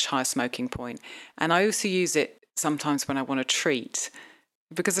got a much higher smoking point. And I also use it sometimes when I want a treat,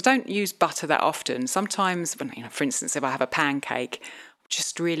 because I don't use butter that often. Sometimes, when, for instance, if I have a pancake, I'm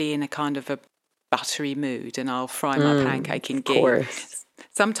just really in a kind of a buttery mood, and I'll fry my pancake in ghee. Course.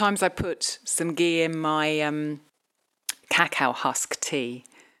 Sometimes I put some ghee in my cacao husk tea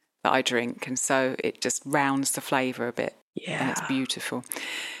that I drink, and so it just rounds the flavour a bit. Yeah. And it's beautiful.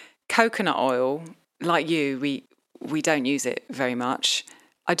 Coconut oil, like you, we don't use it very much.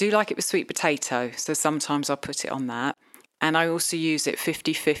 I do like it with sweet potato, so sometimes I'll put it on that. And I also use it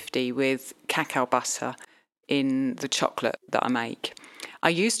 50-50 with cacao butter in the chocolate that I make. I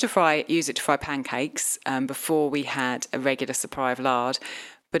used to use it to fry pancakes before we had a regular supply of lard,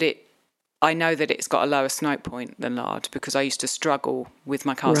 but I know that it's got a lower smoke point than lard because I used to struggle with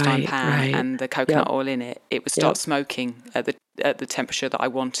my cast iron pan and the coconut oil in it. It would start smoking at the temperature that I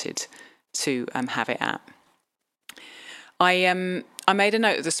wanted to have it at. I made a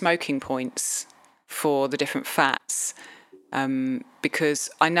note of the smoking points for the different fats because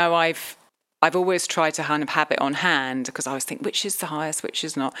I know I've always tried to kind of have it on hand because I always think which is the highest, which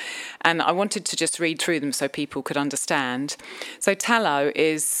is not. And I wanted to just read through them so people could understand. So tallow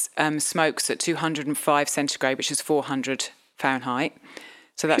smokes at 205 centigrade, which is 400 Fahrenheit.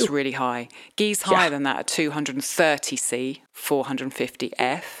 So that's really high. Ghee's higher than that at 230 C, 450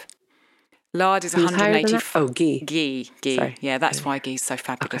 F. Lard is 180. Oh, ghee. Ghee. Sorry. Yeah, that's why ghee's so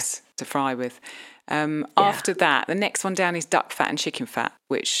fabulous to fry with. After that, the next one down is duck fat and chicken fat,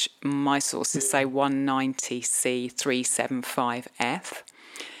 which my sources say 190 C, 375 F.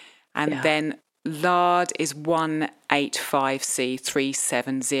 And then lard is 185 C,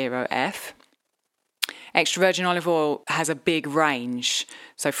 370 F. Extra virgin olive oil has a big range,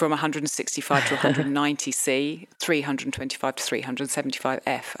 so from 165 to 190 C, 325 to 375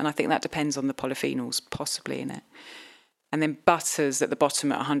 F, and I think that depends on the polyphenols possibly in it. And then butters at the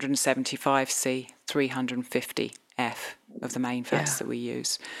bottom at 175 C, 350 F of the main fats that we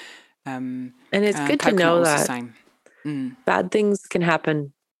use. And it's good to know that bad things can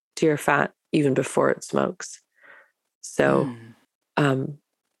happen to your fat even before it smokes. So I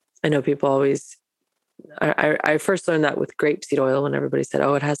know people always... I first learned that with grapeseed oil when everybody said,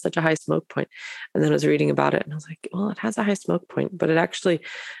 oh, it has such a high smoke point. And then I was reading about it and I was like, well, it has a high smoke point, but it actually,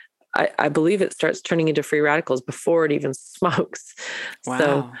 I believe it starts turning into free radicals before it even smokes. Wow.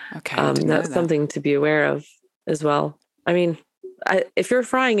 So that's something to be aware of as well. I mean, if you're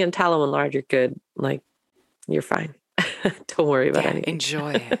frying in tallow and lard, you're good. Like, you're fine. Don't worry about anything.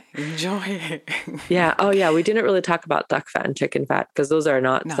 Enjoy it. Yeah. Oh, yeah. We didn't really talk about duck fat and chicken fat because those are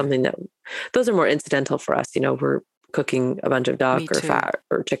not something those are more incidental for us. You know, we're cooking a bunch of duck or fat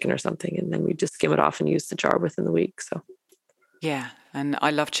or chicken or something, and then we just skim it off and use the jar within the week. So, yeah. And I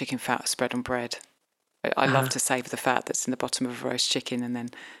love chicken fat spread on bread. I love to save the fat that's in the bottom of a roast chicken and then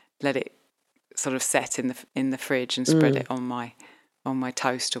let it sort of set in the fridge and spread it on my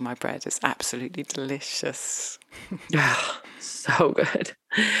toast or my bread. It's absolutely delicious. So good.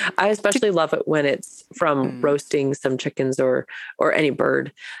 I especially love it when it's from roasting some chickens or any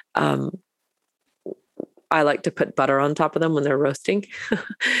bird. I like to put butter on top of them when they're roasting.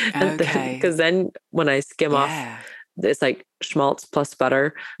 Because then when I skim off, it's like schmaltz plus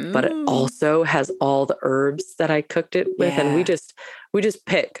butter, but it also has all the herbs that I cooked it with. And we just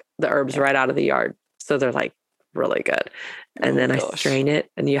pick the herbs right out of the yard. So they're like really good. And then I strain it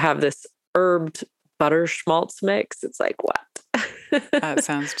and you have this herbed butter schmaltz mix. It's like, what? That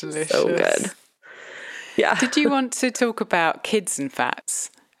sounds delicious. So good. Yeah. Did you want to talk about kids and fats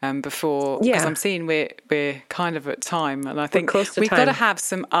before? Because I'm seeing we're kind of at time, and I think we've got to have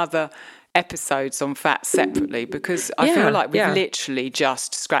some other episodes on fat separately because I feel like we've literally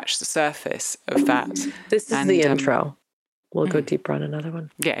just scratched the surface of fat. This is the intro. We'll go deeper on another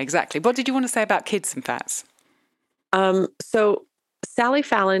one. Yeah, exactly. What did you want to say about kids and fats? So Sally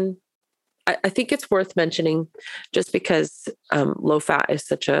Fallon, I think it's worth mentioning just because low fat is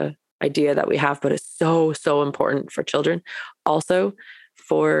such a idea that we have, but it's so, so important for children. Also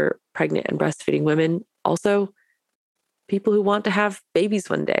for pregnant and breastfeeding women. Also people who want to have babies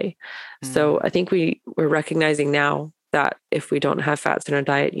one day. So I think we're recognizing now that if we don't have fats in our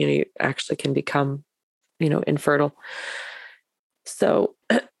diet, you actually can become, infertile. So,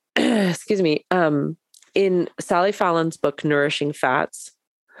 excuse me. In Sally Fallon's book, Nourishing Fats,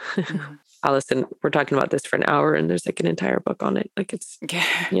 Allison, we're talking about this for an hour and there's like an entire book on it. Like it's,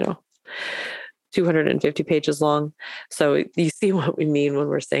 250 pages long. So you see what we mean when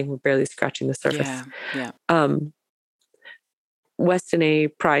we're saying we're barely scratching the surface. Yeah. Weston A.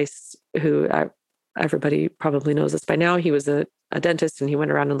 Price, who everybody probably knows this by now, he was a a dentist, and he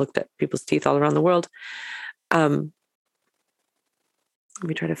went around and looked at people's teeth all around the world. Let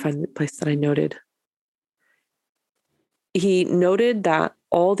me try to find the place that I noted. He noted that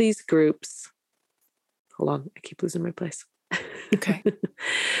all these groups, hold on, I keep losing my place. Okay.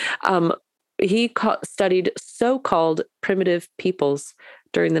 He studied so-called primitive peoples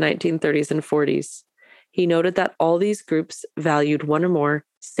during the 1930s and 40s. He noted that all these groups valued one or more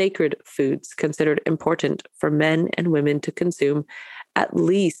sacred foods considered important for men and women to consume at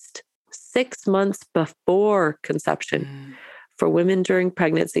least 6 months before conception, for women during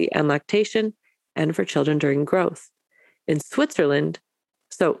pregnancy and lactation, and for children during growth. In Switzerland,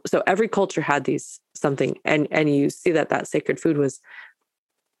 so every culture had these something, and you see that sacred food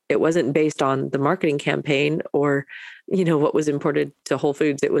it wasn't based on the marketing campaign or, what was imported to Whole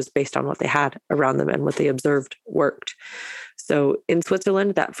Foods. It was based on what they had around them and what they observed worked. So in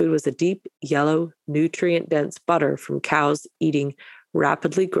Switzerland, that food was a deep, yellow, nutrient-dense butter from cows eating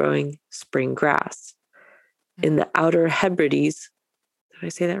rapidly growing spring grass. In the Outer Hebrides, did I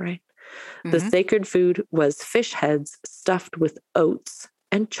say that right? The sacred food was fish heads stuffed with oats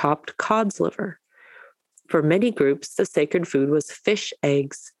and chopped cod's liver. For many groups, the sacred food was fish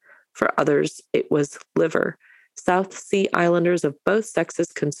eggs. For others, it was liver. South Sea Islanders of both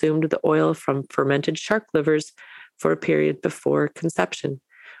sexes consumed the oil from fermented shark livers for a period before conception.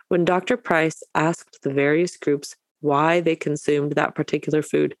 When Dr. Price asked the various groups why they consumed that particular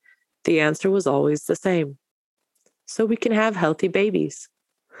food, the answer was always the same: so we can have healthy babies.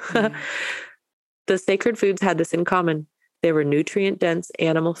 The sacred foods had this in common. They were nutrient-dense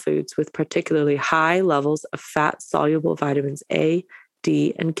animal foods with particularly high levels of fat-soluble vitamins A,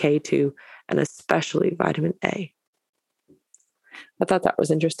 D, and K2, and especially vitamin A. I thought that was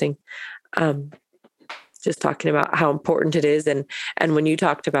interesting. Just talking about how important it is. And when you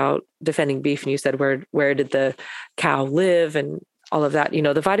talked about defending beef and you said, where did the cow live and all of that,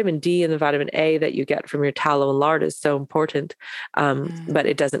 the vitamin D and the vitamin A that you get from your tallow and lard is so important. But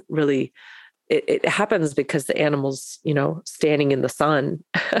it doesn't really, it happens because the animal's, standing in the sun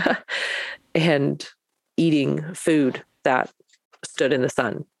and eating food that stood in the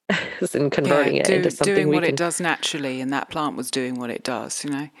sun and converting it into something doing what it does naturally, and that plant was doing what it does.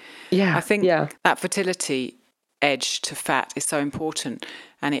 Yeah, I think that fertility edge to fat is so important,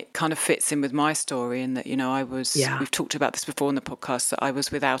 and it kind of fits in with my story in that we've talked about this before in the podcast, that I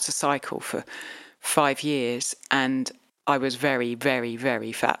was without a cycle for 5 years, and I was very, very,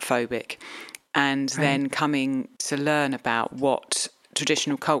 very fat phobic, and then coming to learn about what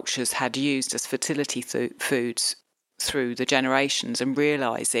traditional cultures had used as fertility foods through the generations, and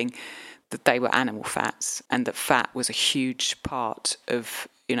realizing that they were animal fats, and that fat was a huge part of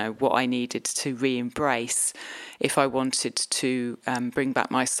what I needed to re-embrace if I wanted to bring back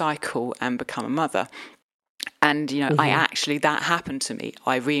my cycle and become a mother. And I actually, that happened to me.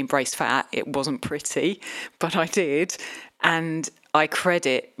 I re-embraced fat. It wasn't pretty, but I did. And I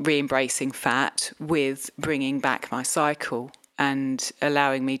credit re-embracing fat with bringing back my cycle and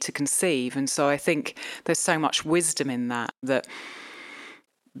allowing me to conceive. And so I think there's so much wisdom in that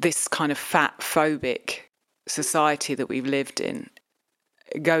this kind of fat phobic society that we've lived in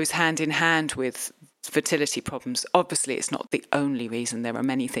goes hand in hand with fertility problems. Obviously, it's not the only reason. There are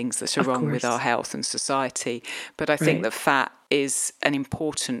many things that are wrong with our health and society. But I think that fat is an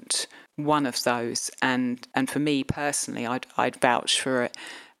important one of those. And for me personally, I'd vouch for it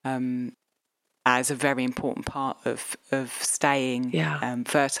as a very important part of staying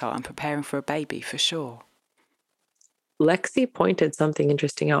fertile and preparing for a baby, for sure. Lexi pointed something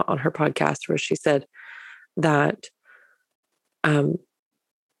interesting out on her podcast where she said that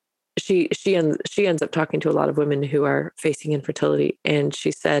she ends up talking to a lot of women who are facing infertility, and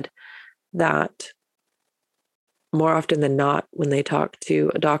she said that more often than not, when they talk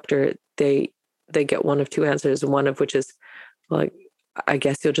to a doctor, they get one of two answers, one of which is, like, I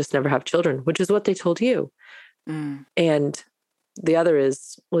guess you'll just never have children, which is what they told you. And the other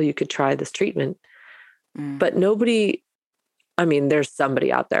is, well, you could try this treatment. But nobody, I mean, there's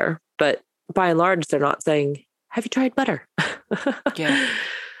somebody out there, but by and large, they're not saying, have you tried butter?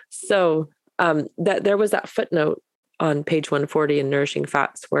 So that there was that footnote on page 140 in Nourishing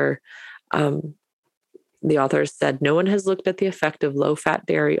Fats where the author said, no one has looked at the effect of low-fat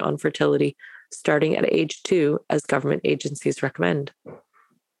dairy on fertility starting at age 2, as government agencies recommend.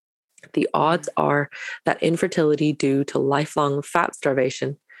 The odds are that infertility due to lifelong fat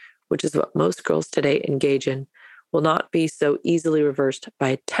starvation, which is what most girls today engage in, will not be so easily reversed by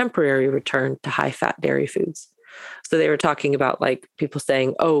a temporary return to high-fat dairy foods. So they were talking about, like, people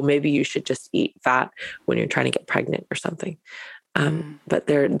saying, oh, maybe you should just eat fat when you're trying to get pregnant or something. But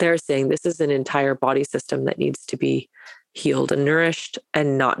they're saying this is an entire body system that needs to be healed and nourished,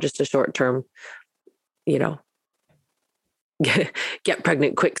 and not just a short-term, get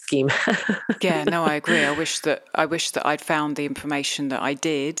pregnant quick scheme. Yeah, no, I agree. I wish that I'd found the information that I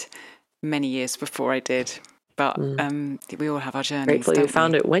did many years before I did. But we all have our journeys. Grateful you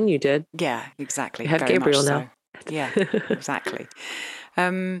found it when you did. Yeah, exactly. You have Gabriel now. Yeah, exactly.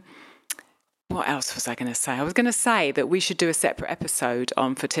 What else was I going to say? I was going to say that we should do a separate episode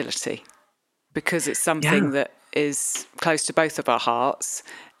on fertility, because it's something that is close to both of our hearts.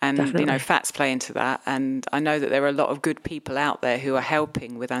 And, Definitely. Fats play into that. And I know that there are a lot of good people out there who are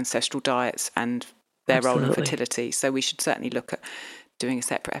helping with ancestral diets and their role in fertility. So we should certainly look at doing a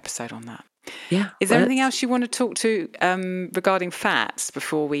separate episode on that. Yeah. Is there anything else you want to talk to regarding fats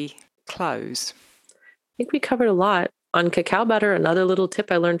before we close? I think we covered a lot. On cacao butter, another little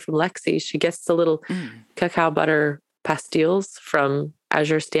tip I learned from Lexi, she gets the little cacao butter pastilles from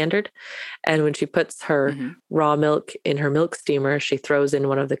Azure Standard. And when she puts her raw milk in her milk steamer, she throws in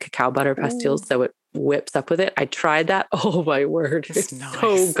one of the cacao butter pastilles so it whips up with it. I tried that. Oh my word. It's nice.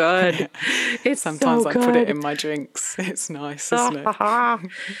 So good. It's Sometimes so I put it in my drinks. It's nice, isn't it?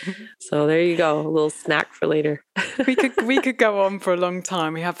 So there you go. A little snack for later. we could go on for a long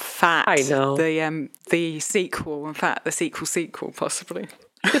time. We have Fat. I know. The sequel, in fact, the sequel possibly.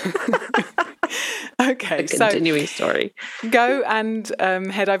 Okay, so continuing story. Go and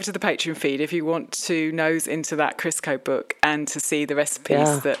head over to the Patreon feed if you want to nose into that Crisco book and to see the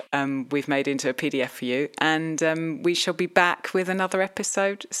recipes that we've made into a PDF for you. And we shall be back with another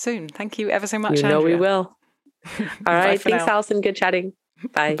episode soon. Thank you ever so much, Andrea. We will. All right, thanks, Alison. Good chatting.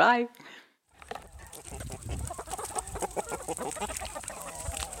 Bye. Bye.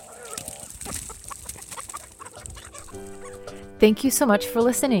 Thank you so much for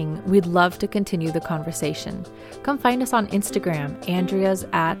listening. We'd love to continue the conversation. Come find us on Instagram. Andrea's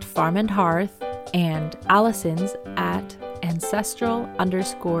at Farm and Hearth and Alison's at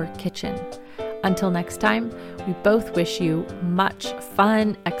ancestral_kitchen. Until next time, we both wish you much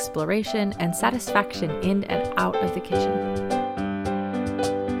fun, exploration, and satisfaction in and out of the kitchen.